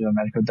 scientist,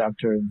 medical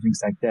doctor, and things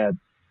like that,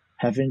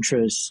 have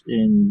interest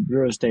in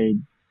real estate,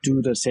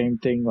 do the same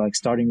thing, like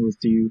starting with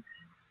you,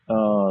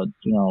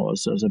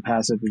 as a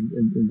passive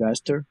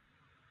investor?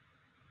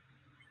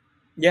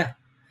 Yeah.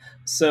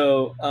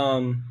 So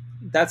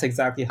that's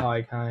exactly how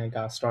I kind of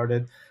got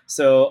started.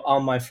 So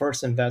on my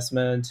first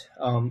investment,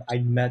 I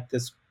met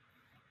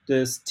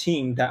this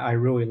team that I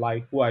really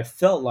like, who I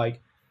felt like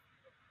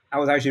I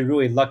was actually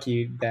really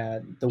lucky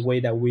that the way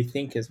that we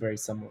think is very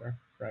similar,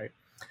 right?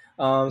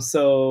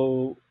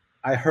 So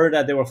I heard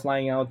that they were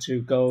flying out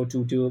to go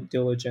do due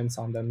diligence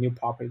on the new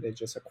property they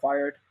just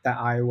acquired that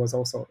I was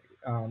also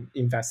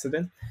invested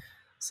in.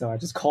 So I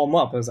just called them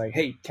up. I was like,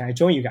 "Hey, can I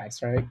join you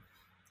guys?" Right?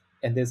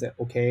 And they said,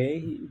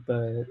 "Okay,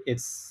 but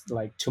it's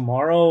like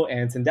tomorrow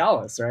and it's in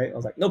Dallas, right?" I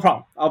was like, "No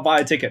problem. I'll buy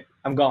a ticket.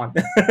 I'm gone.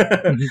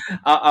 Mhm.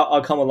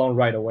 I'll come along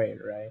right away,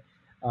 right?"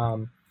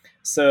 Um,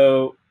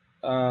 so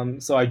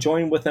so I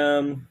joined with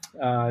them,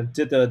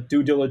 did the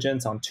due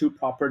diligence on two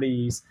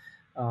properties,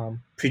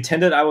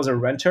 pretended I was a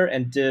renter,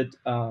 and did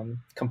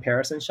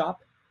comparison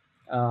shop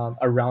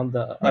around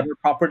the Right. other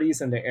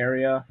properties in the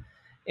area,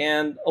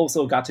 and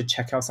also got to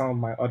check out some of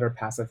my other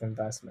passive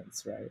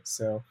investments, right?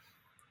 So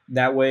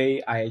that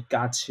way, I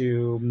got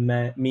to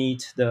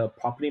meet the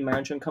property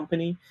management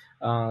company,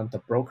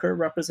 the broker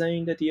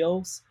representing the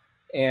deals,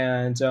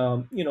 and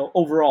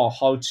overall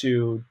how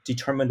to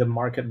determine the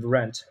market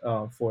rent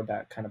for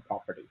that kind of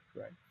property,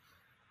 right?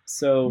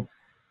 So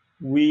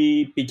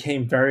we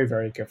became very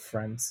very good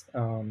friends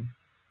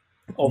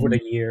over Mhm.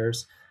 the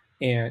years,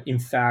 and in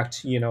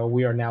fact,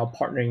 we are now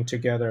partnering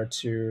together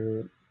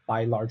to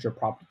buy larger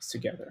properties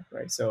together,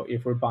 right? So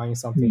if we're buying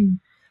something Mhm.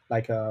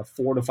 like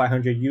 400 to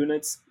 500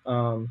 units,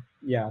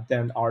 yeah,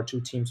 then our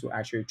two teams will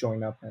actually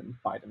join up and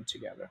buy them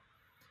together.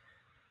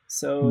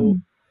 So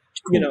Mhm.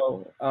 you Cool.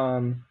 know,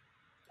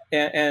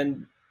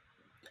 and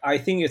I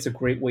think it's a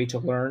great way to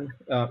learn.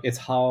 It's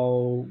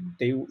how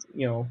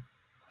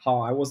how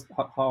I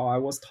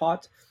was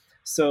taught.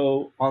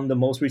 So on the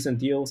most recent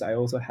deals, I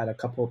also had a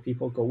couple of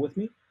people go with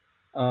me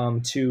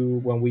to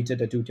when we did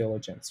the due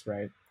diligence,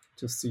 right,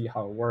 to see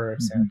how it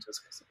works and Mhm.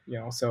 just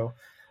so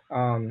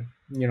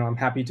I'm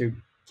happy to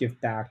give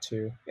back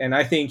to, and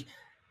I think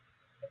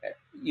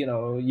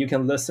you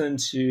can listen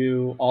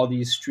to all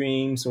these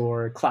streams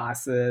or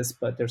classes,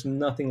 but there's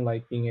nothing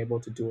like being able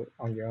to do it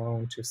on your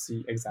own to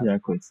see exactly how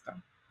Exactly. it's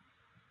done.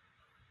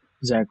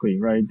 Exactly.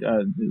 Right.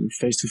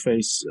 Face to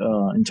face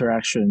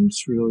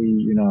interactions.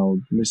 Really,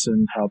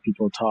 listen how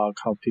people talk,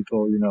 how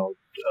people,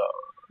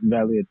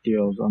 evaluate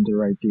deals,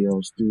 underwrite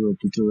deals, do a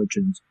due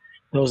diligence.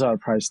 Those are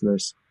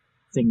priceless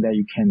things that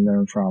you can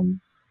learn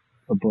from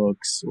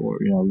books or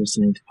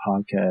listening to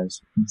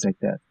podcasts, things like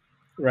that.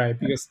 Right,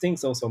 because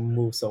things also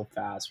move so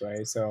fast,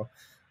 right? So,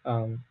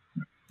 um,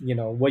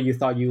 what you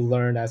thought you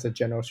learned as a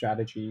general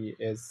strategy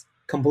is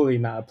completely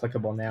not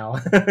applicable now.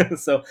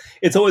 So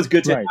it's always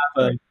good to Right,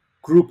 have a right,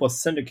 group of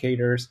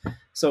syndicators.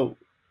 So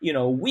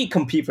we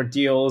compete for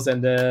deals,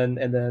 and then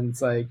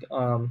it's like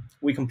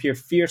we compete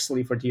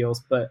fiercely for deals.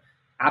 But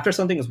after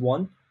something is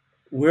won,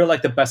 we're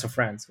like the best of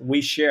friends.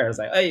 We share. It's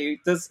like, hey,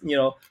 this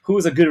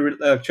who's a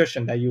good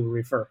electrician that you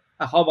refer?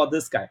 How about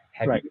this guy?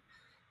 Have right. you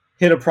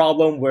hit a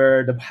problem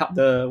where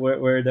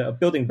where the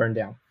building burned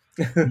down?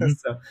 Hmm.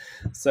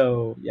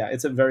 So yeah,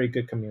 it's a very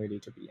good community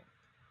to be in.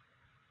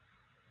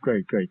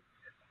 Great, great.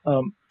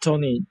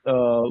 Tony,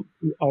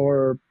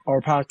 our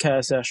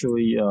podcast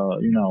actually, a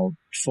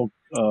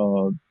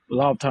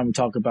lot of time we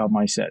talk about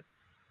mindset,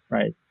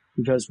 right?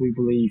 Because we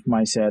believe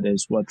mindset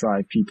is what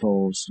drive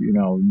people's,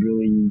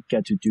 really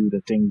get to do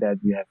the thing that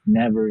you have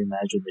never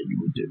imagined that you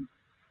would do,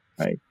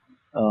 right?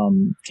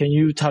 Can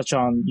you touch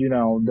on,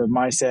 the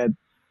mindset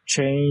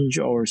change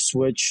or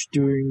switch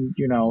during,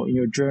 in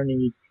your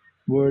journey?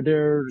 Were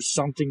there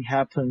something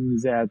happen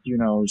that,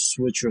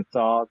 switch your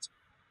thoughts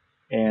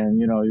and,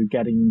 you're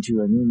getting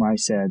into a new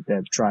mindset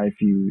that drive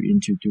you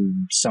into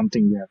doing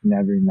something you have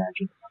never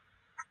imagined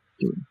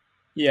doing?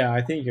 Yeah,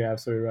 I think you're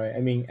absolutely right.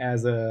 I mean,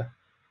 as an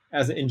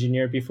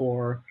engineer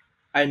before,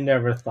 I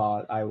never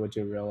thought I would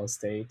do real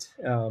estate.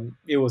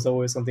 It was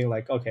always something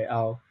like, okay,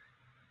 I'll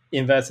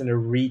invest in a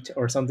REIT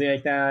or something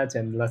like that,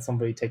 and let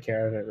somebody take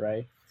care of it,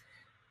 right?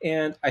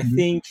 And I Mm-hmm.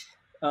 think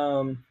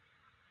um,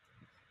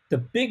 the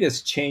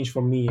biggest change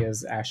for me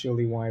is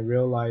actually when I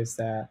realized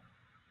that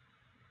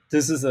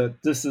this is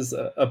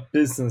a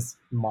business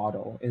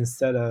model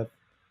instead of,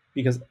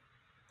 because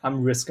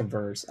I'm risk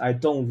averse. I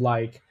don't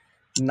like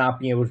not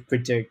being able to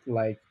predict,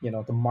 like,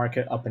 the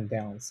market up and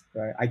downs,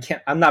 right?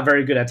 I'm not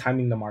very good at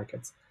timing the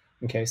markets.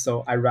 Okay,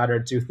 so I rather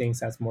do things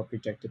that's more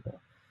predictable.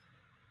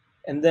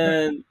 And Right.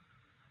 then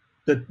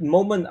the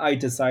moment I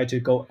decide to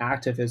go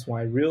active is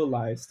when I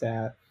realized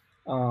that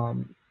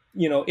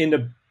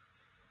in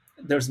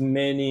there's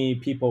many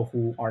people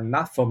who are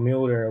not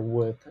familiar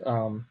with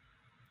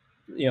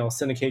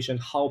syndication,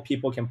 how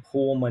people can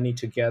pool money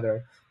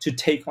together to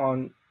take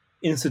on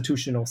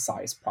institutional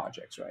size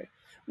projects, right?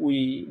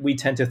 We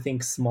tend to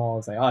think small,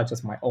 as like, oh,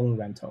 just my own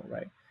rental,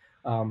 right?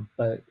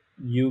 But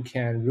you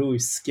can really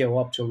scale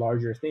up to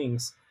larger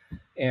things,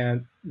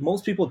 and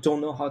most people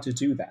don't know how to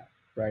do that,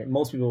 right?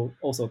 Most people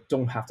also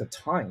don't have the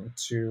time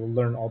to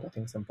learn all the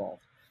things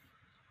involved.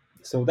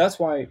 So that's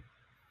why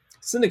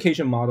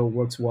syndication model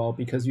works well,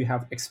 because you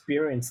have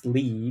experienced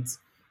leads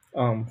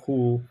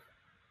who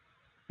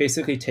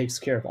basically takes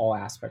care of all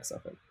aspects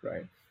of it,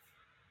 right?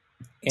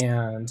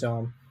 And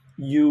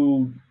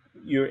you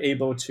you're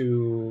able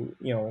to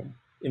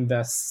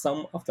invest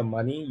some of the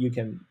money. You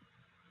can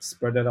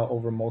spread it out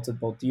over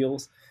multiple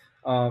deals,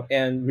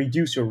 and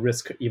reduce your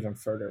risk even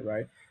further,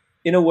 right?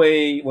 In a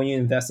way, when you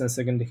invest in a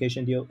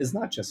syndication deal, it's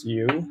not just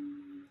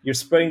you're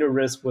spreading the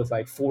risk with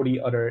like 40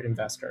 other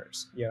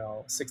investors,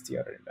 60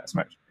 other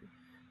Right. investors.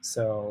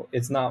 So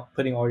it's not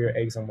putting all your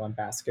eggs in one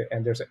basket,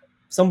 and there's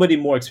somebody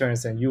more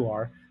experienced than you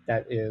are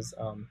that is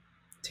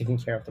taking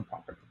care of the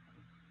property.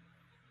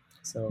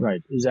 So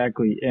Right,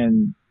 exactly.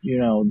 And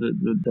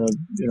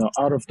the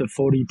out of the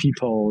 40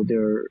 people,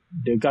 there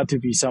got to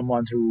be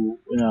someone who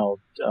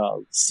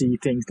see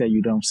things that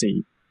you don't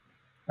see,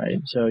 right?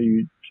 So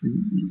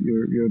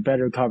you're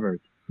better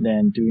covered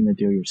than doing the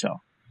deal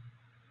yourself.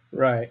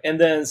 right. And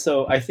then,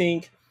 so I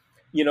think,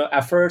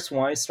 at first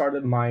when I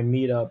started my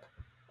meetup,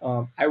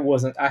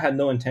 I had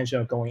no intention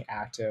of going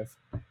active.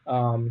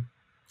 Um,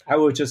 I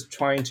was just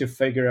trying to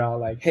figure out,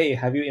 like, hey,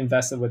 have you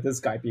invested with this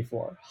guy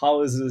before?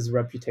 How is his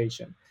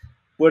reputation?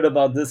 What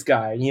about this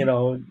guy?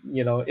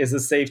 Is it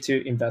safe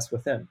to invest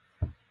with him?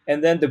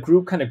 And then the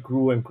group kind of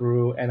grew and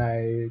grew, and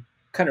I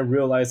kind of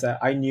realized that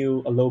I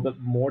knew a little bit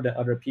more than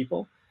other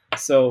people.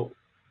 So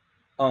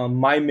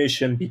my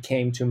mission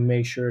became to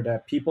make sure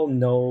that people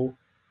know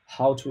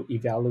how to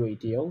evaluate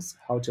deals,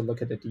 how to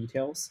look at the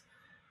details,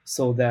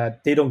 so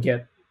that they don't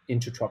get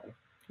into trouble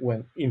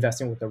when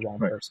investing with the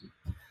wrong Right. person.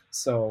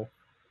 So,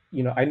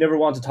 I never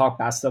want to talk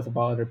bad stuff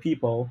about other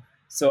people.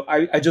 So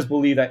I just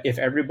believe that if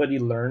everybody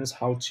learns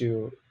how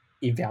to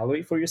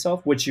evaluate for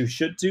yourself, which you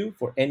should do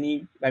for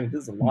any, I mean,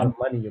 this is a lot Mm-hmm. of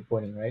money you're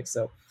putting, right?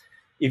 So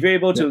if you're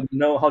able Yep. to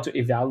know how to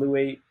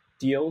evaluate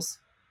deals,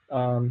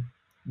 um,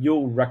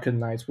 you'll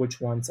recognize which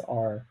ones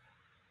are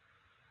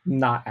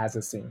not as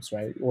it seems,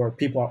 right? Or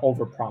people are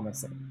over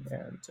promising,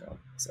 and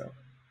so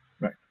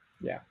Right.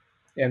 yeah,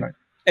 and Right.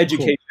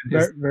 Cool. education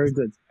is Very very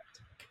good.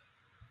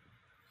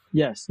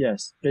 Yes,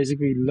 yes.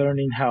 Basically,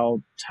 learning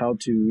how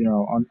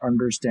to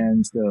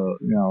understand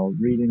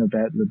reading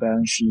the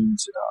balance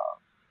sheets,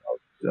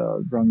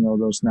 running all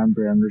those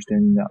numbers,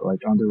 understanding that like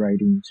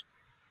underwriting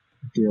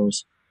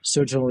deals.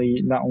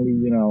 Certainly, not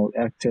only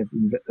active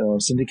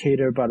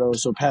syndicator, but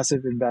also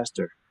passive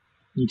investor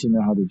need to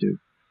know how to do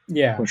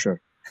yeah. for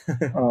sure.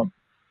 Um,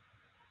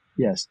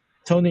 Yes.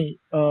 Tony,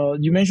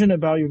 you mentioned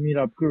about your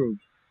meetup group.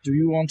 Do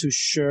you want to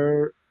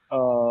share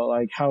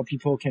like how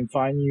people can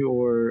find you,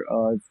 or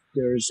if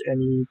there's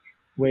any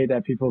way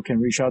that people can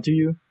reach out to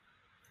you?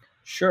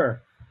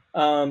 Sure.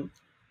 Um,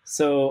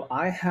 so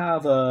I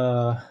have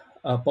a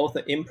both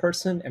an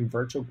in-person and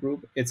virtual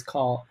group. It's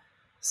called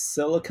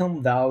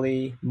Silicon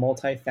Valley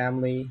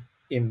Multifamily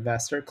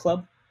Investor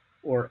Club,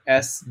 or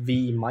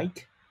SV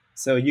Mike.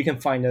 So you can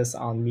find us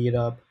on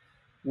Meetup.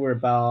 We're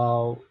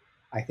about,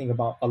 I think,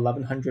 about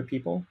 1,100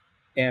 people,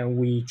 and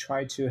we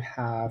try to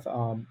have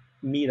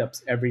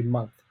meetups every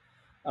month.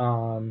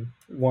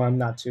 When I'm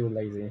not too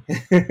lazy.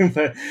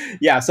 But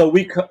yeah, so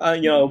we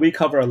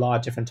cover a lot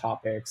of different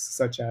topics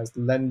such as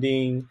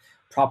lending,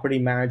 property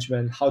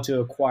management, how to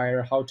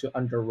acquire, how to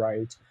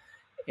underwrite,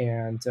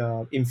 and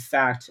in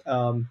fact,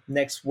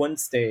 next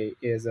Wednesday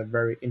is a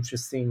very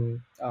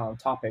interesting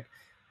topic.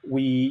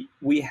 We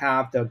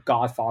have the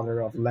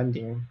godfather of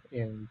lending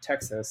in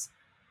Texas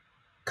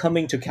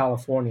coming to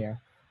California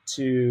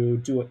to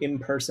do an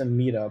in-person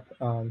meetup,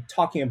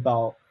 talking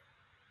about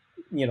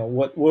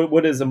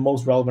what is the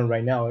most relevant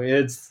right now.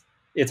 It's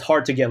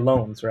hard to get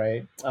loans,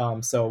 right?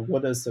 So Right.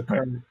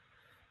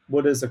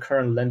 what is the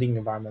current lending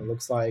environment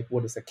looks like?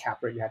 What is the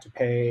cap rate you have to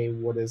pay?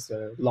 What is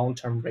the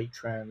long-term rate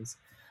trends?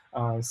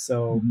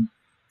 So Hmm.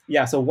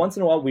 yeah, so once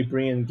in a while we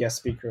bring in guest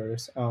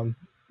speakers.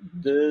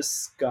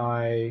 This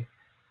guy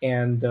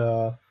and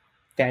the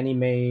Fannie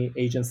Mae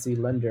agency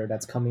lender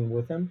that's coming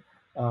with him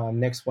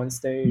next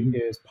Wednesday Hmm.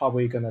 is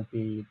probably going to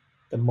be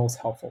the most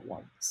helpful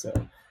one. So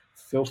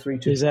feel free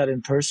to Is that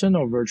in person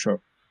or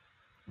virtual?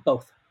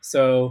 both.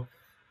 So,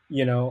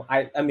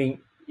 I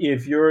mean,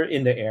 if you're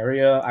in the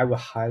area, I would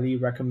highly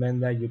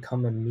recommend that you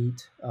come and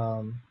meet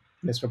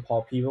Mr.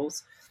 Paul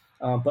Peebles.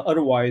 But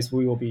otherwise,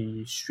 we will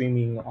be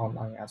streaming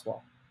online as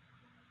well.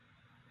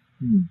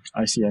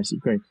 I see. I see.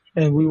 Great.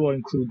 And we will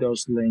include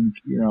those link.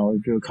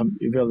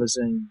 If you're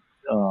listening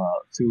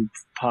to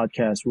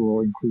podcast, we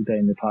will include that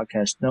in the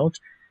podcast note.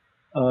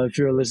 If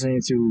you're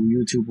listening to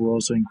YouTube, we'll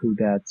also include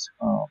that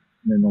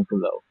in the note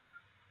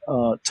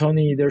below.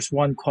 Tony, there's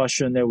one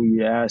question that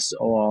we ask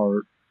all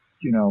our,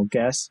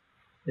 guests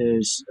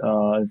is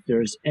if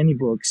there's any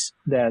books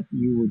that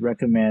you would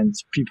recommend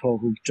people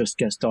who just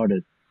get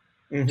started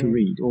to Hmm.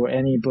 read, or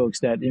any books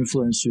that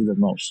influence you the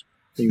most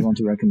that you want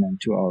to recommend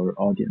to our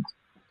audience.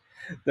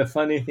 The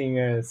funny thing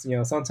is,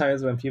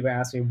 sometimes when people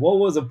ask me, what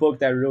was a book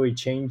that really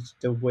changed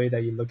the way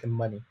that you look at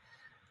money?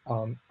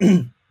 Um,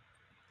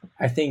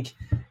 I think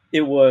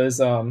it was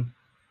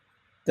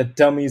The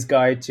Dummy's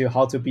Guide to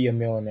How to Be a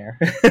Millionaire.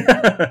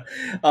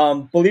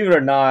 Believe it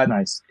or not,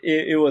 Nice.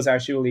 it was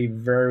actually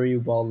very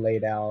well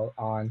laid out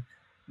on,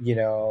 you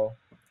know,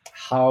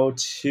 how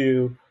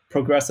to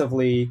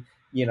progressively,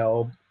 you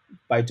know,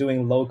 by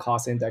doing low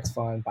cost index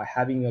fund, by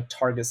having a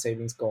target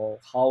savings goal,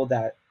 how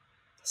that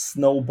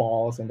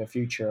snowballs in the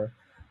future.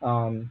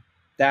 Um,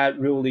 that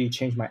really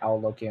changed my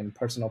outlook in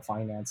personal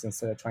finance.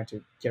 Instead of trying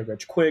to get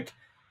rich quick,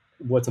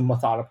 what's a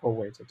methodical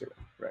way to do it,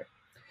 right?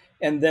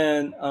 And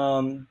then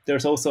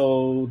there's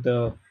also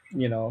the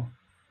you know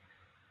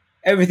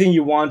everything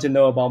you want to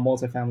know about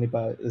multifamily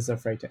but is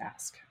afraid to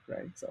ask,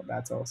 right? So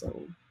that's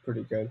also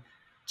pretty good.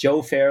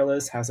 Joe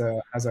Fairless has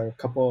a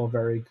couple of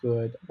very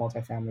good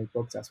multifamily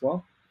books as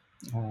well.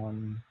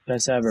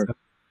 Best ever. So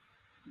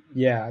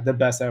yeah, the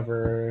best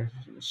ever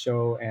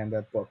show and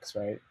the books,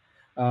 right?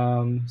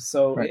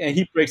 So Right. and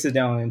he breaks it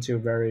down into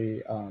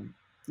very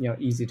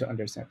easy to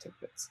understand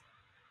tidbits.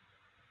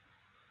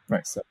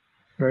 Right. So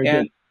Very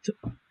and good.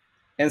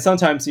 and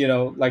sometimes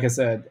like I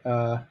said,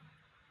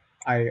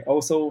 I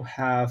also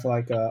have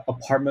like a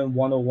apartment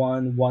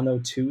 101,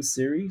 102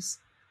 series.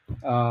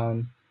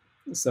 Um,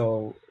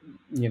 so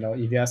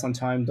if you have some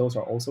time, those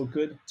are also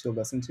good to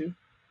listen to.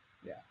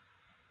 Yeah.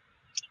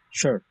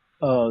 Sure.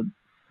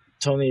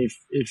 Tony,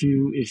 if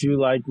you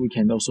like, we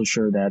can also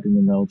share that in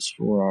the notes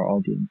for our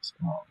audience.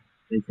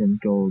 They can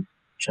go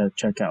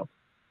check out.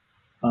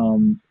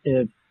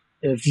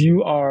 If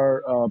you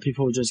are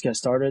people who just get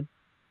started,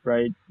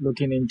 right,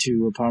 looking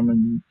into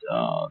apartment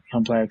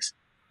complex,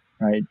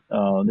 right,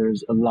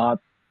 there's a lot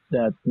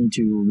that need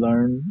to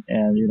learn,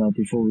 and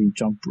before we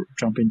jump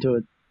into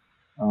it.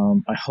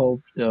 I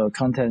hope the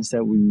contents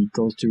that we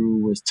go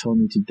through with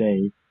Tony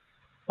today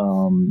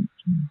um,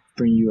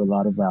 bring you a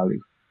lot of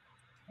value.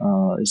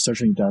 It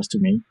certainly does to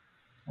me.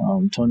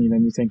 Tony,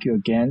 let me thank you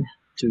again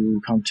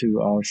to come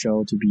to our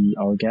show to be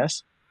our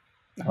guest.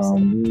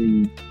 Absolutely.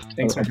 Really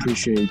Thanks for having me.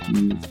 appreciate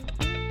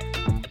you.